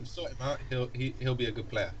they can sort him out, he'll be a good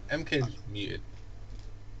player. MK's muted.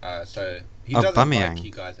 So he doesn't like Aubameyang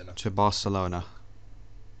you guys enough. to Barcelona.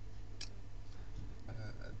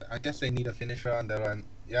 I guess they need a finisher, and they went,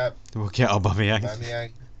 yeah, We'll get Aubameyang.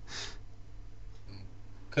 Aubameyang,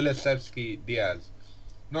 Kulusevski, Diaz.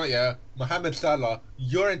 Not yeah, Mohamed Salah.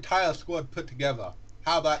 Your entire squad put together.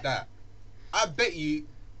 How about that? I bet you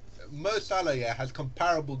Mo Salah has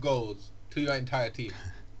comparable goals to your entire team.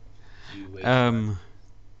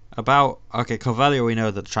 Okay, Carvalho, we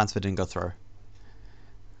know that the transfer didn't go through.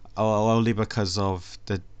 Only because of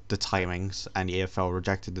the timings, and the EFL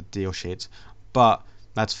rejected the deal sheet. But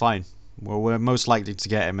that's fine. Well, we're most likely to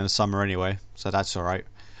get him in the summer anyway, so that's all right.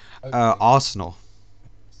 Okay. Arsenal.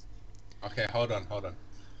 Okay, hold on.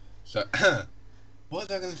 So, what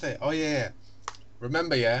was I gonna say? Oh yeah.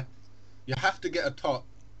 Remember, you have to get a top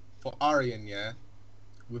for Aryan,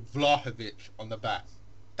 with Vlahovic on the back.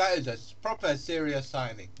 That is a proper serious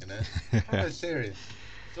signing, proper serious.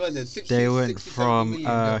 So what is it, 60, They went 60, from 70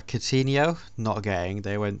 million, Coutinho not getting.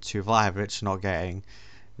 They went to Vlahovic not getting.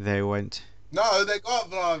 They went. No, they got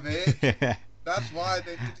Vlahovic. That's why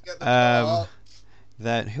they need to get the top.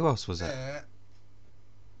 Then who else was it? Yeah.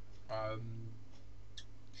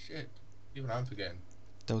 Shit. Even I'm forgetting.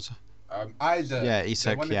 There was. Isaac. Yeah,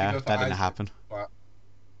 Isak. Yeah, that didn't happen. But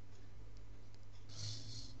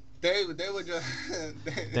they were just.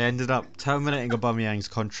 They ended up terminating Aubameyang's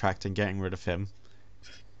contract and getting rid of him.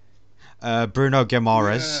 Bruno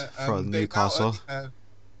Guimaraes from Newcastle.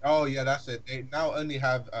 Oh yeah, that's it. They now only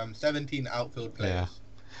have 17 outfield players. Yeah.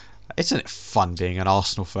 Isn't it fun being an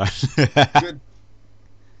Arsenal fan?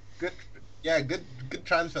 good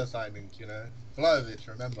transfer signings. Vlahovic,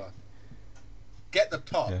 remember. Get the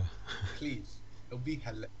top, please. It'll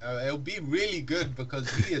be really good because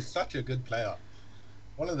he is such a good player.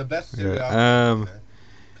 One of the best.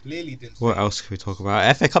 Clearly didn't. What else can we talk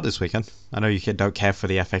about? FA Cup this weekend. I know you don't care for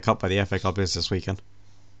the FA Cup, but the FA Cup is this weekend.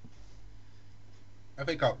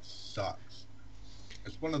 FA Cup sucks.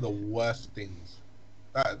 It's one of the worst things.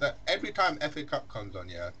 That every time FA Cup comes on,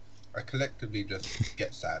 I collectively just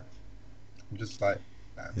get sad. I'm just like,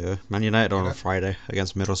 man. Yeah, Man United on a Friday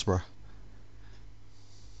against Middlesbrough.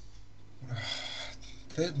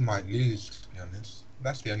 They might lose, to be honest.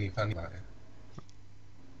 That's the only funny about it.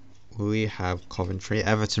 We have Coventry.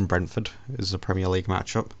 Everton Brentford is the Premier League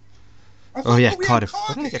matchup. Oh yeah, Cardiff.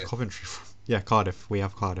 Where did I get Coventry from? Yeah, Cardiff. We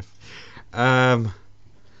have Cardiff. Come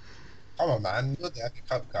on, man. You're the FA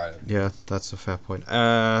Cup guy. Yeah, that's a fair point.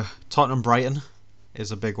 Tottenham Brighton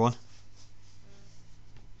is a big one.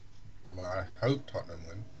 Well, I hope Tottenham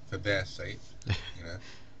win for their sake.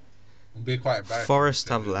 It'll be quite embarrassing. Forest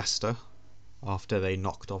have Leicester after they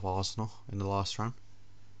knocked off Arsenal in the last round.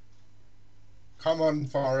 Come on,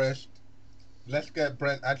 Forest. Let's get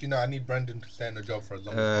Brent. Actually, no, I need Brendan to stay in the job for as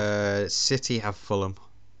long as possible. City have Fulham.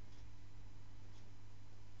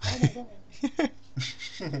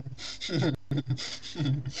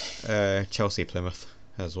 Chelsea Plymouth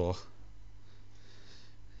as well.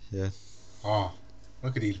 Yeah. Oh,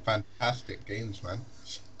 look at these fantastic games, man.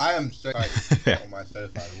 I am so excited to sit on my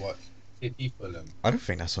sofa and watch City Fulham. I don't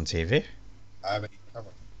think that's on TV. I haven't even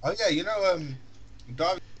covered. Oh yeah,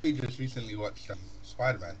 Darby just recently watched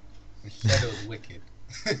Spider-Man. And she said it was wicked.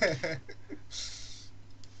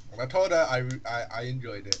 And I told her I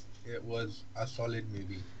enjoyed it. It was a solid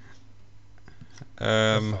movie.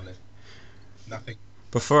 Solid. Nothing.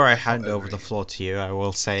 Before I hand over the floor to you, I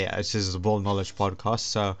will say this is a Ball Knowledge podcast.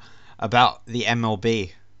 So about the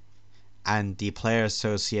MLB and the Player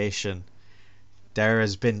Association, there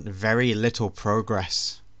has been very little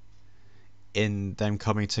progress in them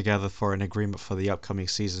coming together for an agreement for the upcoming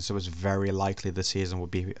season, so it's very likely the season will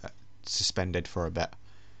be suspended for a bit,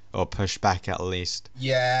 or pushed back at least.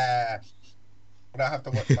 Yeah, but I have to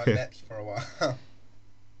watch my Nets for a while.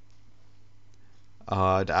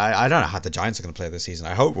 I don't know how the Giants are going to play this season.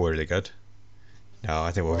 I hope we're really good. No,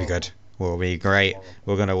 I think we'll be good. We'll be great.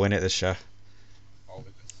 We're going to win it this year.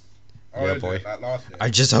 Yeah, boy. I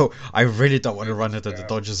just hope. I really don't want to run into the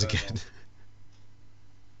Dodgers again.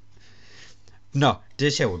 No,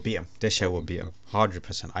 this year we'll beat them.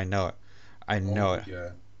 100%. I know it. I know it. Yeah.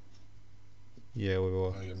 Yeah, we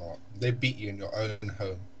were. No, you're not. They beat you in your own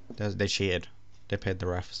home. They cheated. They paid the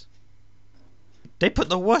refs. They put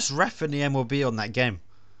the worst ref in the MLB on that game.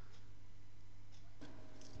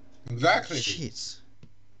 Exactly. Cheats.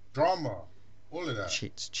 Drama. All of that.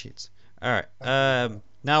 Cheats. Alright,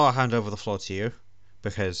 now I'll hand over the floor to you,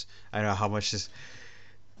 because I know how much is...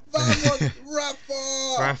 Vamos,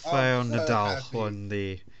 Rafa! Rafael I'm so Nadal happy. won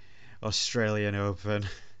the Australian Open.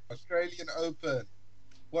 Australian Open.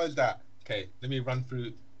 What is that? Okay, let me run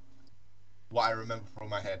through what I remember from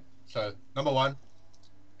my head. So, number one,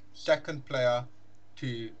 second player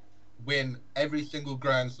to win every single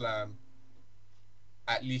Grand Slam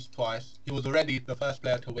at least twice. He was already the first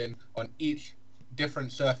player to win on each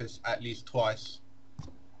different surface at least twice.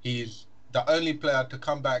 He's the only player to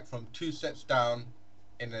come back from 2 sets down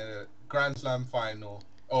in a Grand Slam final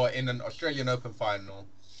or in an Australian Open final.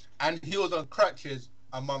 And he was on crutches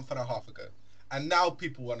a month and a half ago. And now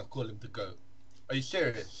people want to call him the GOAT. Are you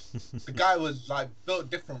serious? The guy was like built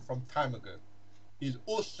different from time ago. He's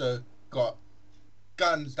also got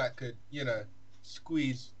guns that could,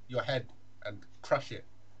 squeeze your head and crush it.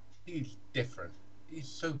 He's different. He's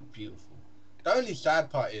so beautiful. The only sad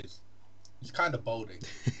part is he's kind of balding.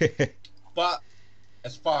 But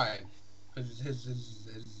it's fine. Because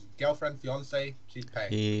his girlfriend, fiance, she's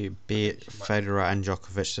paying. He beat Federer and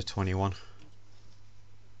Djokovic to 21.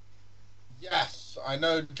 Yes, I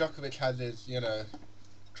know Djokovic has his,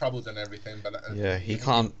 troubles and everything, but Yeah, he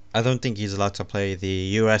can't. I don't think he's allowed to play the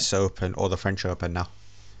US Open or the French Open now.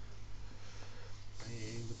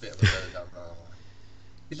 He's a bit of a low down now.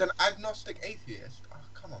 He's an agnostic atheist. Oh,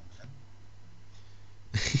 come on, man.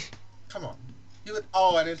 Come on. He would.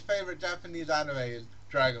 Oh, and his favorite Japanese anime is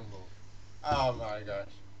Dragon Ball. Oh my gosh.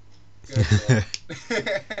 Good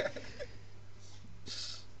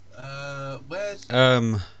Lord. Where's?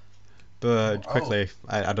 But quickly,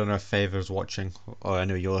 I don't know if Favor's watching, or I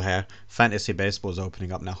know you're here. Fantasy Baseball's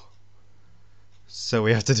opening up now, so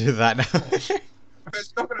we have to do that now.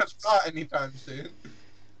 It's not gonna start anytime soon.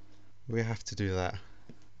 We have to do that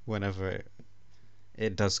whenever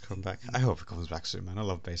it does come back. I hope it comes back soon, man. I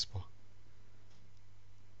love baseball.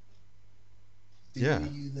 Yeah,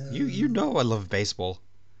 you know I love baseball.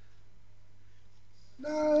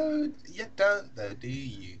 No, you don't though, do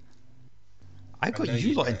you? I got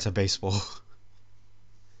you lot into baseball.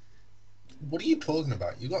 What are you talking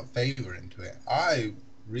about? You got Favor into it. I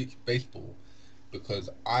reached baseball because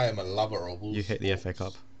I am a lover of all You hit the FA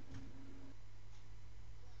Cup.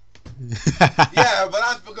 Yeah, but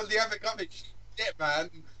that's because the FA Cup is shit, man.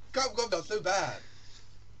 Cup got so bad.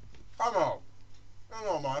 Come on. That's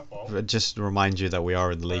not my fault. But just to remind you that we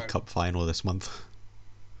are in the League Cup final this month.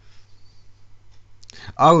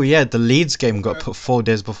 Oh yeah, the Leeds game got put 4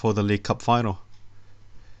 days before the League Cup final.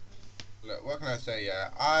 Look, what can I say, yeah?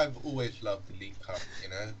 I've always loved the League Cup,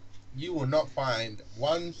 You will not find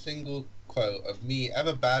one single quote of me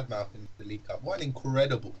ever bad-mouthing the League Cup. What an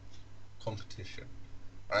incredible competition,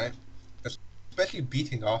 right? Especially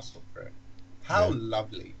beating Arsenal for it. How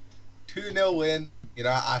lovely. 2-0 win.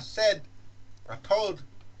 I told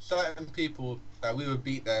certain people that we would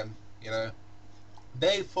beat them,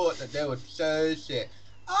 They thought that they were so shit.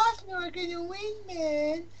 Arsenal are gonna win,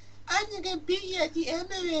 man. Arsenal gonna beat you at the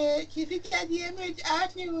Emirates. If it's at the Emirates,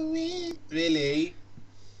 Arsenal will win. Really?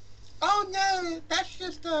 Oh no, that's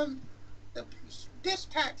just this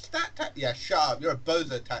tax, that tax. Yeah, shut up. You're a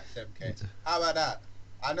bozo tax, MK. How about that?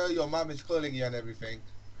 I know your mum is calling you and everything,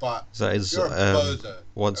 but That is you're a bozo.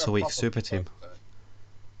 once You're a week proper super team. bozo.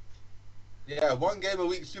 Yeah, 1 game a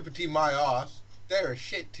week super team my ass. They're a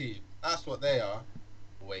shit team. That's what they are.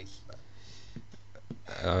 Waste,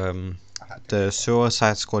 man. The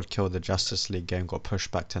Suicide Squad Kill the Justice League game got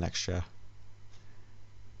pushed back to next year.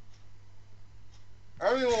 I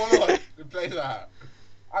don't even want to play that.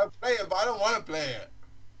 I'll play it, but I don't want to play it.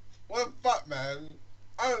 What the fuck, man?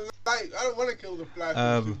 I don't want to kill the Flash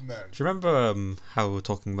and Superman. Do you remember how we were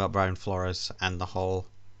talking about Brian Flores and the whole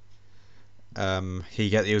he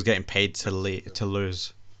was getting paid to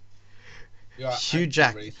lose? What's his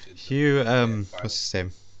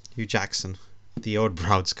name? Hugh Jackson, the old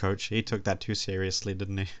Browns coach. He took that too seriously,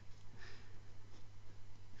 didn't he?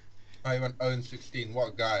 I went 0-16.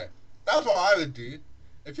 What a guy. That's what I would do.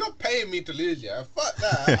 If you're paying me to lose, yeah, fuck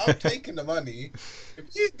that. I'm taking the money.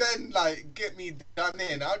 If you then get me done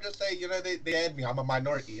in, I'll just say, they aired me. I'm a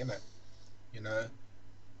minority, innit?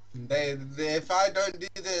 They if I don't do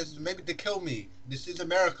this, maybe they kill me. This is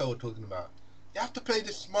America we're talking about. You have to play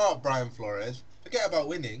this smart, Brian Flores. Forget about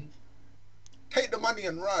winning. Take the money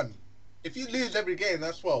and run. If you lose every game,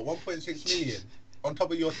 that's what, 1.6 million on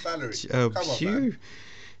top of your salary. Come on, man.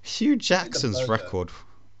 Hugh Jackson's burger. record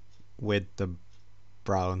with the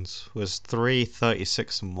Browns was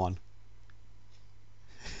 3-36-1.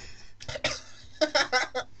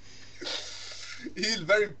 He's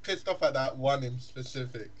very pissed off at that one in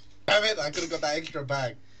specific. Damn it! I could have got that extra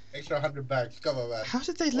 100 bags. Come on, man. How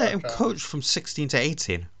did they let him coach from 16 to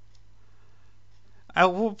 18?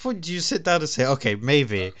 At what point do you sit down and say, okay,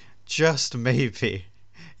 maybe, just maybe,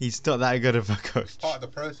 he's not that good of a coach? It's part of the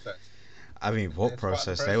process. I mean, what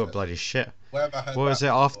process? They were bloody shit. Where have I heard What was it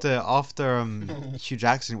that after Hugh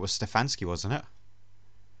Jackson? It was Stefanski, wasn't it?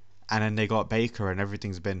 And then they got Baker, and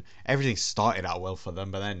everything started out well for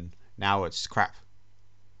them, but then now it's crap.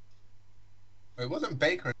 It wasn't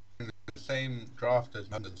Baker in the same draft as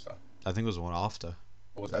London stuff. I think it was the one after.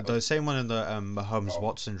 Or was that The same one in the Mahomes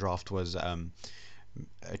Watson draft was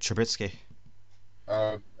Trubisky.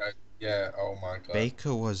 Yeah. Oh my god.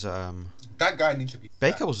 Baker was That guy needs to be.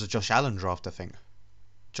 Baker was the Josh Allen draft, I think.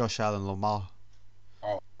 Josh Allen, Lamar.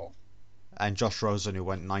 Oh. And Josh Rosen, who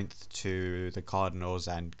went 9th to the Cardinals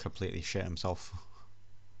and completely shit himself.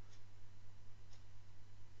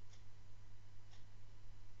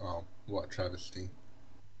 Oh, what a travesty.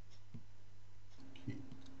 Keep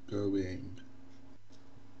going.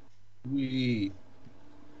 We.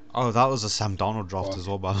 Oh, that was a Sam Darnold draft as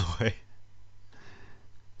well, by the way.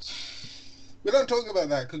 We don't talk about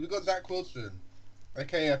that because we got Zach Wilson,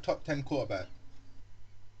 aka a top 10 quarterback.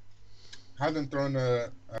 Hasn't thrown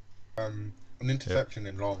an interception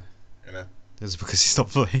in long, you know. It's because he's not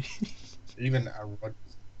playing. Even Rodgers.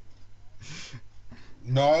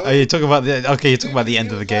 No. Oh, you talk about the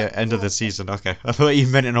end of the game, end of the season. Okay, I thought you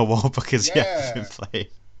meant in a while because he hasn't been playing.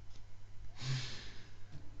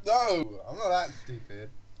 No, I'm not that stupid.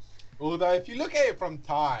 Although if you look at it from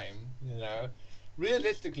time, you know,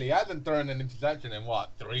 realistically, he hasn't thrown an interception in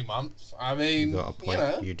 3 months. I mean, You got a point. you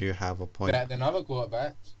know, You do have a point. better than other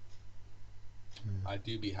quarterbacks. I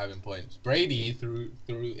do be having points. Brady threw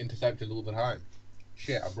interceptions all the time.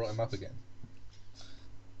 Shit, I brought him up again.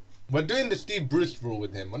 We're doing the Steve Bruce rule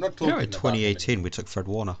with him. We're not talking In about 2018 we took Fred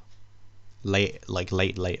Warner. Late.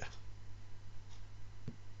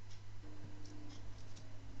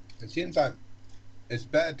 It seems like it's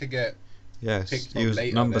better to get Yes, picked he from was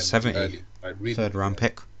later number than 70, early. Like, really third round early.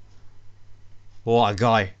 pick. What a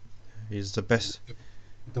guy! He's the best.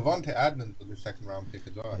 Devontae Adams was a 2nd round pick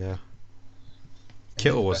as well. Yeah. And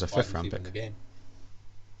Kittle he's was the a best 5th wide round receiver in pick. the game.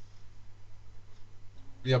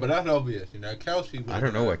 Yeah, but that's obvious, you know. Kelsey. I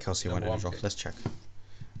don't know where Kelsey went in the draft. Let's check.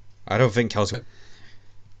 I don't think Kelsey.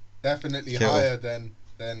 Definitely Kittle. higher than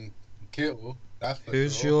Kittle. That's for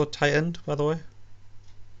Who's sure. your tight end, by the way?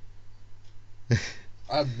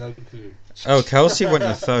 I have no clue. Oh, Kelsey went in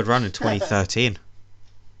the 3rd round in 2013.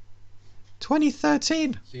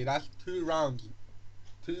 2013. See, that's 2 rounds.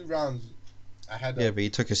 2 rounds ahead Yeah, of. but he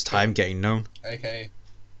took his time getting known. Okay.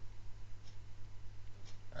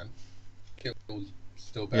 And Kittle's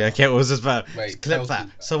still better. Yeah, Kittle was just bad. Wait, Clip Kelsey's that.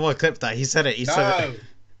 better. Someone clip that. He said it. He said it.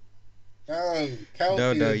 No,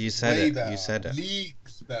 Kelsey No, is you said way it. Better. You said it.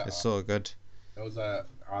 Leagues better. It's so good. It was I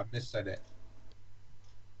missaid it.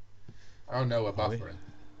 I don't know, we're Are we? buffering.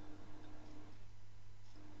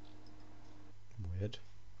 Weird.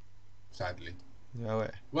 Sadly. No,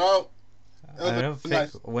 wait. Well, it was I a don't think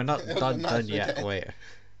nice- we're not it was a done nice yet. weekend. Wait.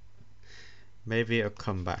 Maybe it'll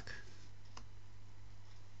come back.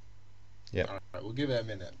 Yep. Alright, we'll give it a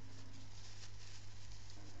minute.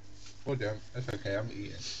 Well done. That's okay, I'm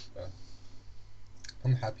eating. So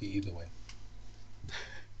I'm happy either way.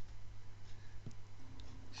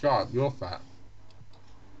 Sharp, you're fat.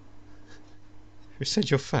 Who said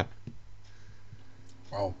you're fat?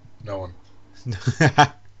 Oh, no one.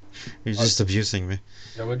 You're just abusing me.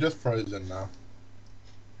 Yeah, we're just frozen now.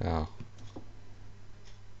 Oh.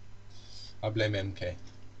 I blame MK.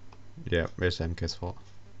 Yeah, it's MK's fault.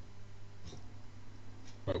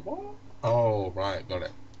 Wait, what? Oh, right, got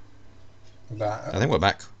it. I think we're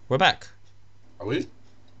back. We're back. Are we?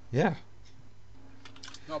 Yeah.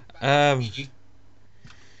 Not bad.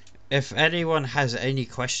 If anyone has any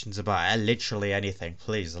questions about literally anything,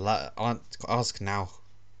 please ask now.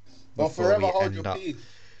 Well, before forever we hold end your up. peace.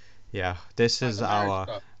 Yeah, this is That's our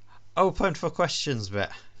America. open for questions bit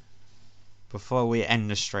before we end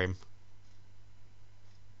the stream.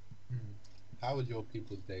 How was your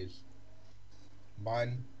people's days?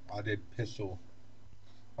 Mine, I did pistol.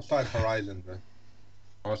 I started Horizon, bro.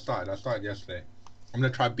 I started yesterday. I'm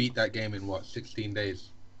gonna try beat that game in 16 days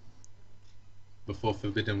before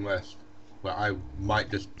Forbidden West, where I might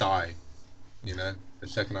just die, you know, the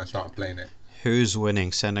second I start playing it. Who's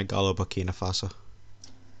winning, Senegal or Burkina Faso?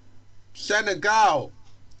 Senegal!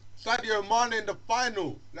 Sadio Mane in the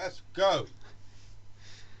final! Let's go!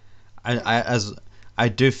 I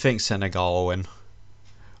do think Senegal will win.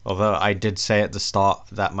 Although I did say at the start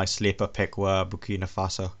that my sleeper pick were Burkina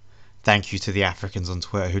Faso. Thank you to the Africans on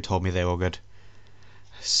Twitter who told me they were good.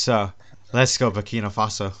 So, let's go Burkina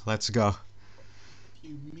Faso. Let's go. What do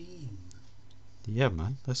you mean? Yeah,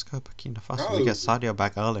 man. Let's go Burkina Faso. No. We get Sadio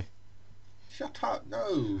back early. Shut up,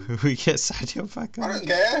 no. We get Sadio back I early. don't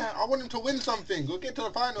care. I want him to win something. We'll get to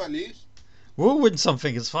the final at least. We'll win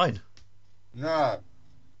something. It's fine. Nah.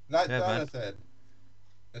 Like Yeah, Tyler man. said,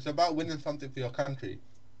 it's about winning something for your country.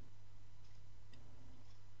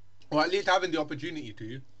 Or at least having the opportunity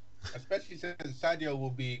to. Especially since Sadio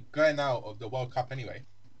will be going out of the World Cup anyway.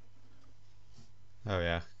 Oh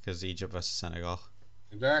yeah, because Egypt versus Senegal.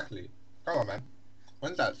 Exactly. Come on, man.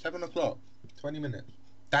 When's that? 7 o'clock. 20 minutes.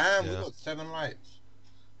 Damn, we Yeah. got 7 lights.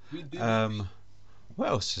 We do. What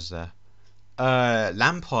else is there?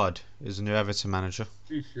 Lampard is the new Everton manager.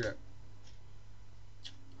 Holy shit.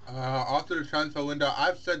 After the transfer window,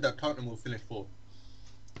 I've said that Tottenham will finish 4th.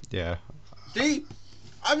 Yeah. See,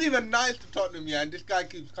 I'm even nice to Tottenham, yeah, and this guy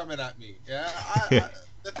keeps coming at me. Yeah,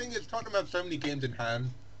 the thing is, Tottenham have so many games in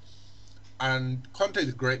hand, and Conte is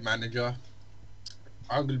a great manager,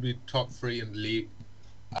 arguably top 3 in the league.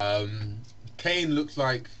 Kane looks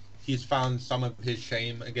like he's found some of his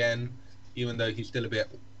shame again, even though he's still a bit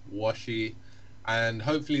washy. And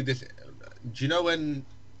hopefully this... Do you know when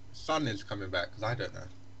Son is coming back? Because I don't know.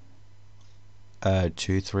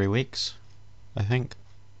 2-3 weeks, I think.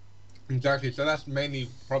 Exactly, so that's mainly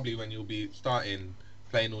probably when you'll be starting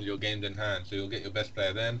playing all your games in hand, so you'll get your best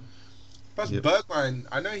player then. Plus Yep. Bergwijn,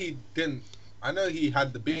 I know he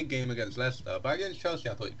had the big game against Leicester, but against Chelsea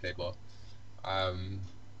I thought he played well.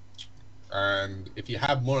 And if you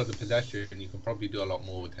have more of the possession, you can probably do a lot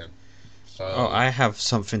more with him. So Oh, I have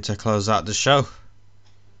something to close out the show.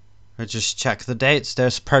 I just check the dates.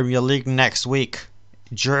 There's Premier League next week.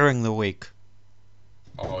 During the week.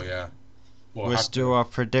 oh yeah. Let's do our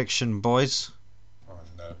prediction, boys. Oh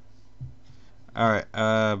no. Alright,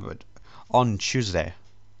 but on Tuesday,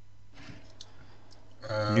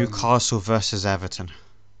 Newcastle versus Everton.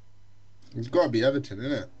 It's got to be Everton,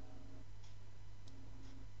 isn't it?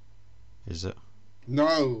 Is it?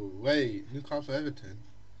 No, wait, Newcastle Everton.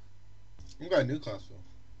 I'm going Newcastle.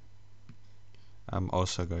 I'm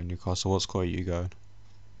also going Newcastle. What score are you going?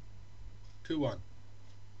 2-1.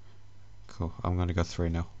 Cool. I'm going to go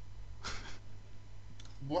 3-0.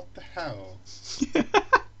 What the hell?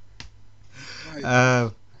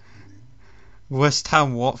 West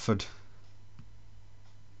Ham Watford.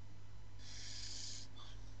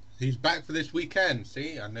 He's back for this weekend.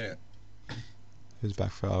 See, I knew it. Who's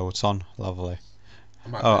back for? Oh, it's on. Lovely. I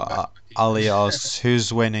might Oh, bet back. Ali asks,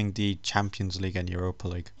 who's winning the Champions League and Europa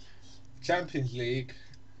League? Champions League.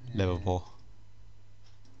 Liverpool.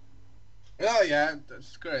 Oh yeah,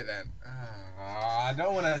 screw it then. I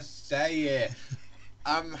don't want to say it.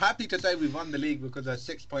 I'm happy to say we've won the league because they're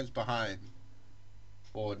 6 points behind,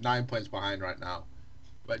 or 9 points behind right now.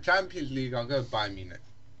 But Champions League, I'll go Bayern Munich.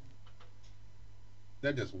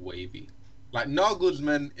 They're just wavy. Like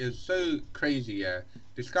Nagelsmann is so crazy. Yeah,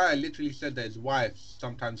 this guy literally said that his wife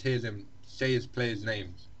sometimes hears him say his players'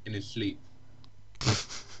 names in his sleep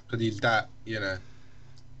because he's that,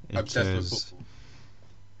 obsessed with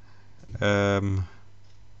football.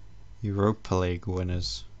 Europa League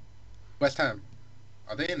winners. West Ham,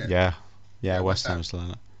 are they in it? Yeah, Yeah, West West Ham. Ham's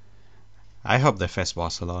in it. I hope they face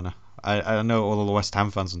Barcelona. I know all the West Ham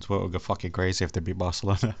fans on Twitter will go fucking crazy if they beat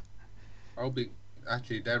Barcelona.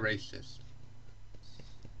 Actually, they're racist.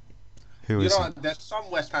 Who You is know it? what? There's some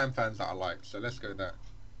West Ham fans that I like, so let's go there.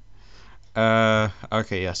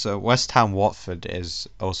 Okay, yeah. So West Ham Watford is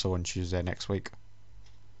also on Tuesday next week.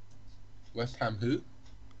 West Ham who?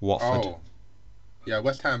 Watford. Oh, yeah,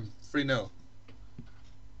 West Ham 3-0.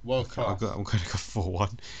 World I'm class. going to go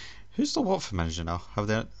 4-1. Who's the Watford manager now? Have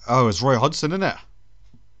they? Oh, it's Roy Hodgson, isn't it?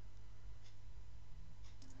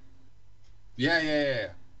 Yeah.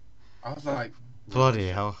 I was like, Bloody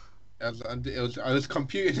hell! I was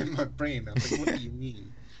computing in my brain. I was like, what do you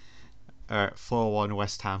mean? Alright, 4-1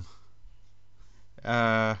 West Ham.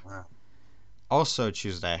 Wow. Also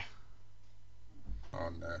Tuesday, Oh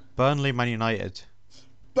no. Burnley Man United.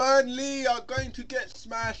 Burnley are going to get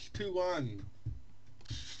smashed 2-1.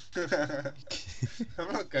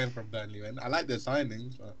 I'm not going for Burnley, man. I like their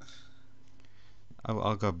signings, but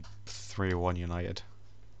I'll go 3-1 United.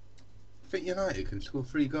 I think United can score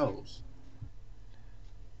 3 goals.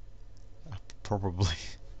 Probably.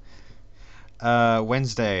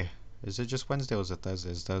 Wednesday. Is it just Wednesday or is it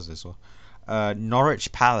Thursday? It's Thursday, so. Norwich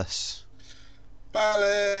Palace.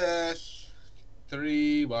 Palace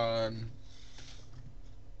 3-1.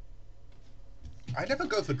 I never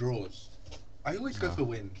go for draws. I always go No. for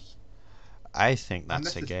wins. I think Unless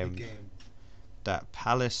that's a it's game big game. that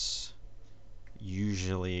Palace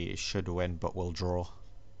usually should win but will draw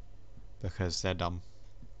because they're dumb.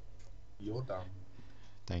 You're dumb.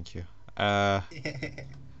 Thank you. I'm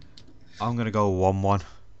gonna go 1-1.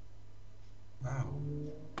 Wow.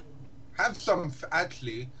 Have some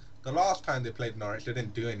actually. The last time they played Norwich, they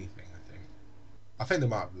didn't do anything. I think they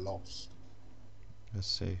might have lost. Let's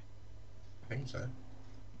see. I think so.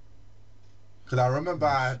 Because I remember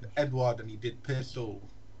I had Edward and he did pistol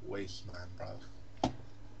waste, man, bruv.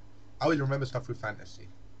 I always remember stuff with fantasy.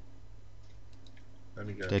 Let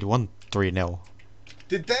me go. They'd won 3-0.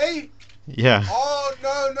 Did they? Yeah. Oh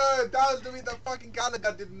no! That was the week that fucking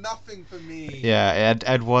Gallagher did nothing for me. Yeah,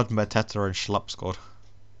 Edward, Mateta, and Schlupp scored.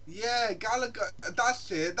 Yeah, Gallagher.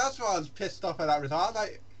 That's it. That's why I was pissed off at that result. I was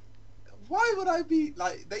like, why would I be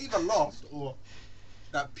like? They either lost or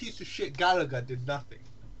that piece of shit Gallagher did nothing.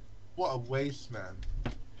 What a waste, man.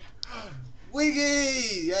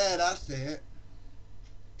 Wiggy! Yeah, that's it.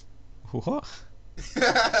 What?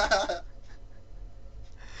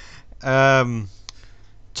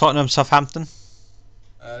 Tottenham, Southampton.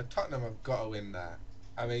 Tottenham have got to win that.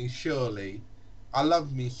 I mean, surely. I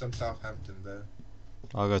love me some Southampton though.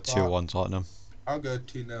 I'll go 2-1 Tottenham. I'll go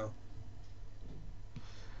 2-0.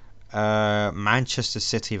 Manchester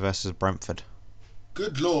City versus Brentford.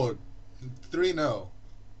 Good lord. 3-0.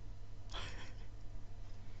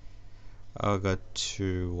 I'll go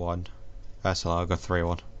 2-1. So I'll go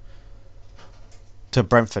 3-1. To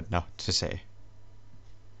Brentford, no, to City.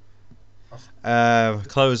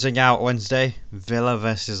 Closing out Wednesday, Villa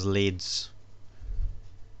versus Leeds.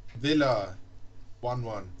 Villa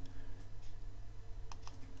 1-1.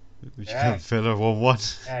 Yeah. Villa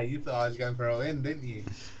 1-1. Yeah, you thought I was going for a win, didn't you?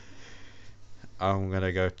 I'm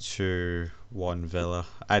gonna go 2-1 Villa.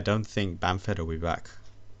 I don't think Bamford will be back,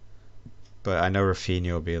 but I know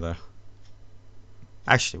Rafinha will be there.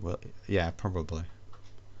 Actually, well, yeah, probably.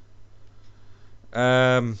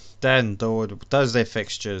 Then the Thursday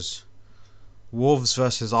fixtures: Wolves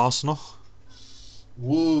versus Arsenal.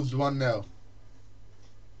 Wolves 1-0.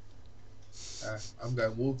 I'm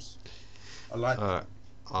going Wolves. I like that.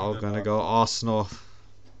 I'm gonna go Arsenal.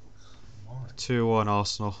 Why? 2-1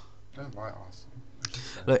 Arsenal. I don't like Arsenal.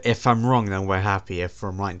 Look, if I'm wrong, then we're happy. If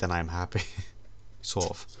I'm right, then I'm happy. Sort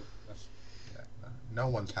of. No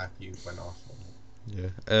one's happy when Arsenal. Yeah.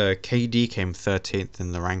 KD came 13th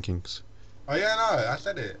in the rankings. Oh yeah, no, I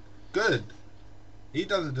said it. Good. He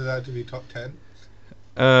doesn't deserve to be top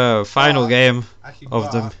 10. Final game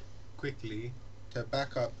of them. Quickly, to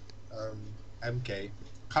back up MK,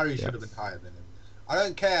 Curry should have been higher than him. I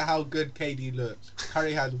don't care how good KD looks.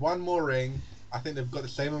 Curry has one more ring. I think they've got the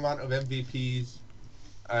same amount of MVPs,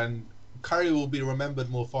 and Curry will be remembered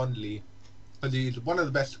more fondly because he's one of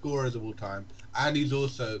the best scorers of all time, and he's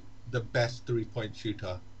also the best three-point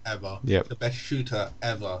shooter ever. Yep. The best shooter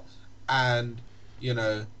ever, and you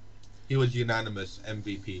know, he was unanimous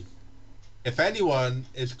MVP. If anyone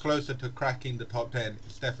is closer to cracking the top 10,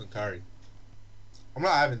 it's Stephen Curry. I'm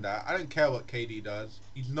not having that. I don't care what KD does.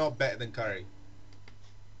 He's not better than Curry.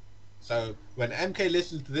 So when MK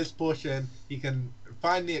listens to this portion, he can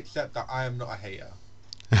finally accept that I am not a hater.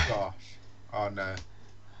 Gosh. Oh no.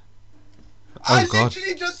 I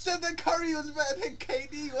literally just said that Curry was better than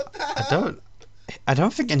KD. What the hell? I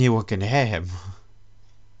don't think anyone can hear him.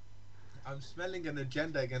 I'm smelling an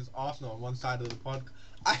agenda against Arsenal on one side of the pod.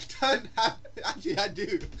 I don't have. Actually, I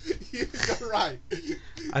do. You're right.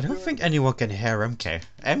 I don't think anyone can hear MK.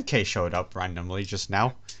 MK showed up randomly just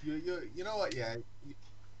now. You know what? Yeah.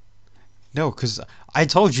 No, because I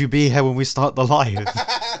told you be here when we start the live.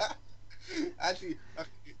 Actually,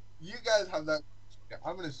 you guys have that.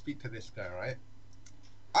 I'm gonna speak to this guy, right?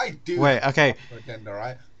 I do. Wait, okay. Agenda,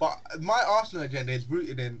 right? But my Arsenal agenda is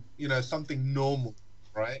rooted in, something normal,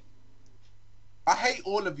 right? I hate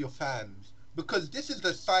all of your fans because this is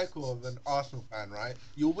the cycle of an Arsenal fan, right?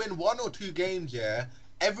 You'll win 1 or 2 games, yeah.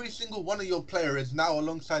 Every single one of your players is now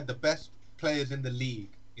alongside the best players in the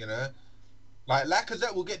league, Like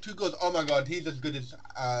Lacazette will get 2 goals. Oh my God, he's as good as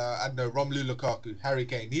I don't know, Romelu Lukaku, Harry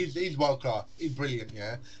Kane. He's world class. He's brilliant,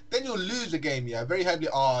 yeah. Then you'll lose a game, yeah, very heavily.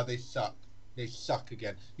 Oh, they suck. They suck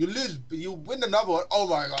again. You lose, you win another one. Oh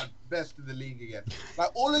my God, best in the league again.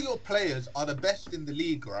 Like all of your players are the best in the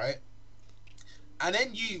league, right? And then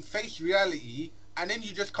you face reality, and then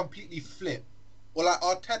you just completely flip. Well, like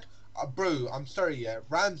Arteta, bro, I'm sorry, yeah.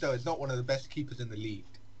 Ramsdale is not one of the best keepers in the league.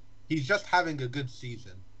 He's just having a good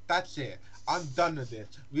season. That's it. I'm done with this.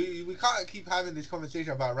 We can't keep having this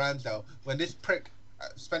conversation about Ramsdale when this prick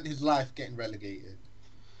spent his life getting relegated.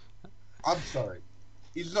 I'm sorry.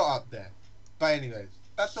 He's not up there. But anyways,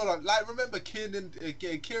 that's all. Like, remember Kieran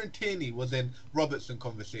Tierney was in Robertson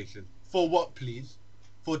conversation. For what, please?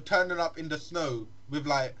 For turning up in the snow with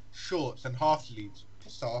like shorts and half sleeves.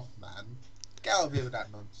 Piss off, man. Get out of here with that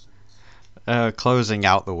nonsense. Closing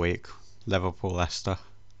out the week, Liverpool-Leicester.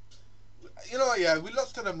 You know what, yeah, we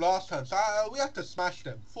lost to them last time, so we have to smash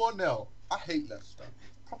them. 4-0. I hate Leicester.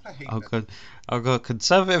 Proper hate them. I'll go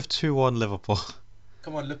conservative 2-1 Liverpool.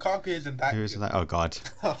 Come on, Lukaku isn't that Who is good. that? Oh, God.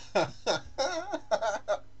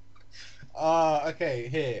 Okay,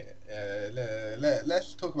 here.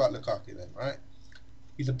 Let's talk about Lukaku then, right?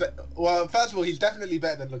 Well, first of all, he's definitely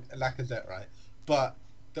better than Lacazette, right? But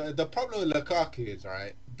the problem with Lukaku is,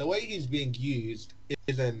 right, the way he's being used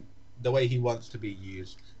isn't the way he wants to be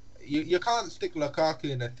used. You can't stick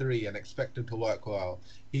Lukaku in a 3 and expect him to work well.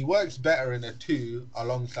 He works better in a 2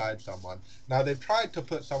 alongside someone. Now, they've tried to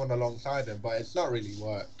put someone alongside him, but it's not really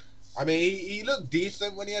worked. I mean, he looked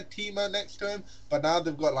decent when he had Timo next to him, but now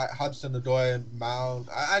they've got like Hudson-Odoi and Mount.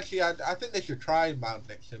 I think they should try Mount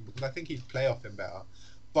next to him because I think he'd play off him better.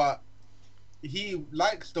 But he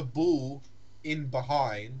likes the ball in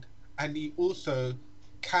behind, and he also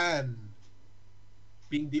can,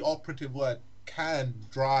 being the operative word, can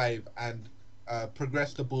drive and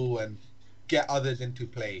progress the ball and get others into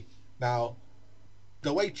play. Now,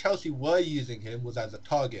 the way Chelsea were using him was as a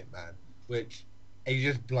target man, which he's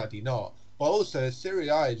just bloody not. But also, Serie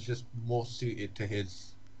A is just more suited to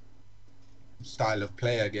his style of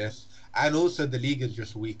play, I guess. And also, the league is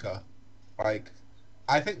just weaker. Like,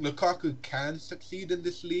 I think Lukaku can succeed in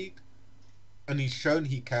this league, and he's shown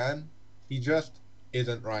he can. He just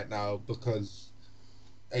isn't right now because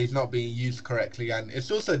he's not being used correctly, and it's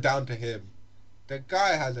also down to him. The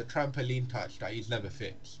guy has a trampoline touch that he's never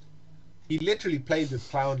fixed. He literally plays with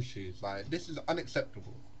clown shoes. Like, this is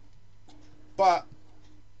unacceptable. But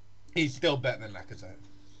he's still better than Lacazette.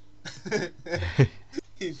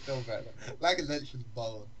 He's still better. Lacazette's just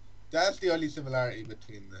bold. That's the only similarity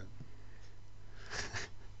between them.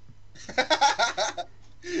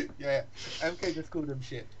 Yeah, MK just called him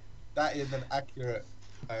shit. That is an accurate.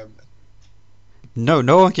 No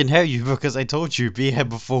one can hear you because I told you be here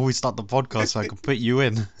before we start the podcast so I can put you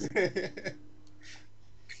in.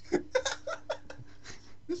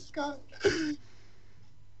 This guy.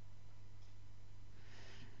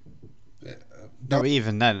 No,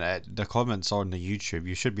 even then, the comments on the YouTube,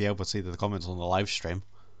 you should be able to see the comments on the live stream.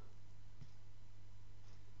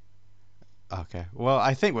 Okay, well,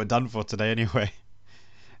 I think we're done for today anyway.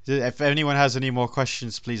 If anyone has any more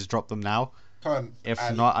questions, please drop them now. If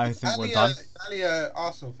not, I think we're done. Ali,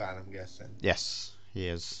 Arsenal fan, I'm guessing. Yes, he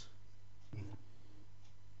is.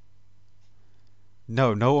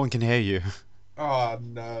 No one can hear you. Oh,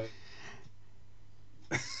 no.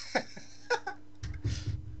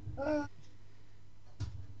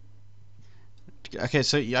 Okay,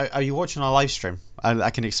 so are you watching our live stream? I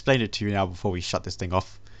can explain it to you now before we shut this thing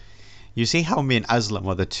off. You see how me and Aslam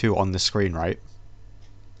are the two on the screen, right?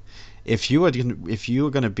 If you were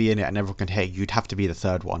gonna be in it and everyone can hear, you'd have to be the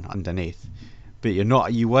third one underneath. But you're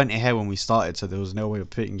not. You weren't here when we started, so there was no way of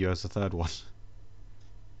putting you as the third one.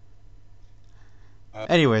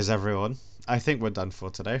 Anyways, everyone, I think we're done for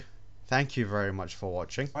today. Thank you very much for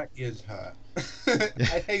watching. My ears hurt.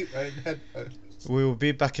 I hate wearing headphones. We will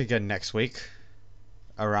be back again next week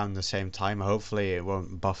around the same time. Hopefully it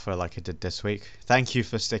won't buffer like it did this week. Thank you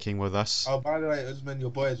for sticking with us. Oh, by the way, Usman,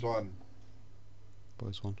 your boys won.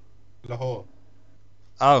 Boys won. Lahore.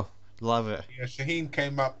 Oh, love it. Yeah, Shaheen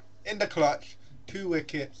came up in the clutch, 2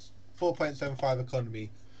 wickets, 4.75 economy.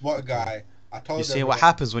 What a guy. I told you see what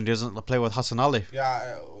happens when he doesn't play with Hassan Ali.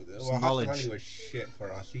 Yeah, well, Hassan Ali was shit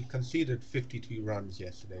for us. He conceded 52 runs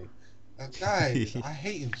yesterday. That guy, I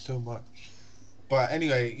hate him so much. But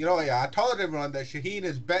anyway, you know, yeah, I told everyone that Shaheen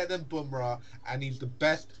is better than Bumrah, and he's the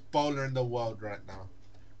best bowler in the world right now.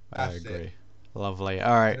 That's I agree. It. Lovely.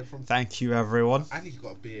 All right. Thank you, everyone. And he's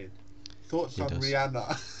got a beard. Thoughts on does.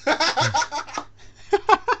 Rihanna?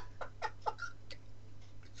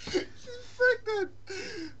 She's pregnant.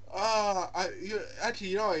 Actually,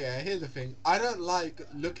 you know what? Yeah, here's the thing. I don't like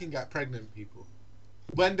looking at pregnant people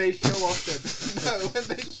when they show off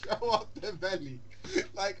their belly.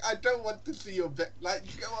 Like, I don't want to see your belly. Like,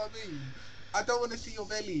 you get what I mean? I don't want to see your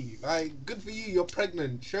belly. Like, good for you. You're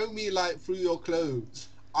pregnant. Show me like through your clothes.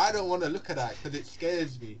 I don't want to look at that because it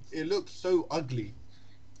scares me. It looks so ugly.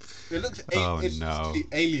 It looks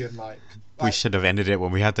alien-like. We should have ended it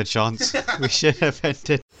when we had the chance. We should have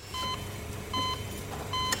ended.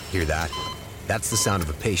 Hear that? That's the sound of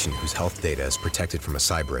a patient whose health data is protected from a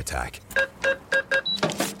cyber attack.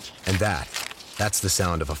 And That's the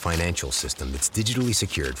sound of a financial system that's digitally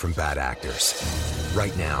secured from bad actors.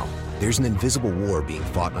 Right now, there's an invisible war being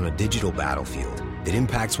fought on a digital battlefield that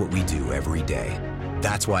impacts what we do every day.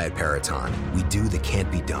 That's why at Peraton, we do the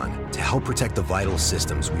can't be done to help protect the vital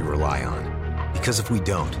systems we rely on. Because if we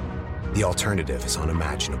don't, the alternative is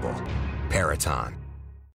unimaginable. Peraton,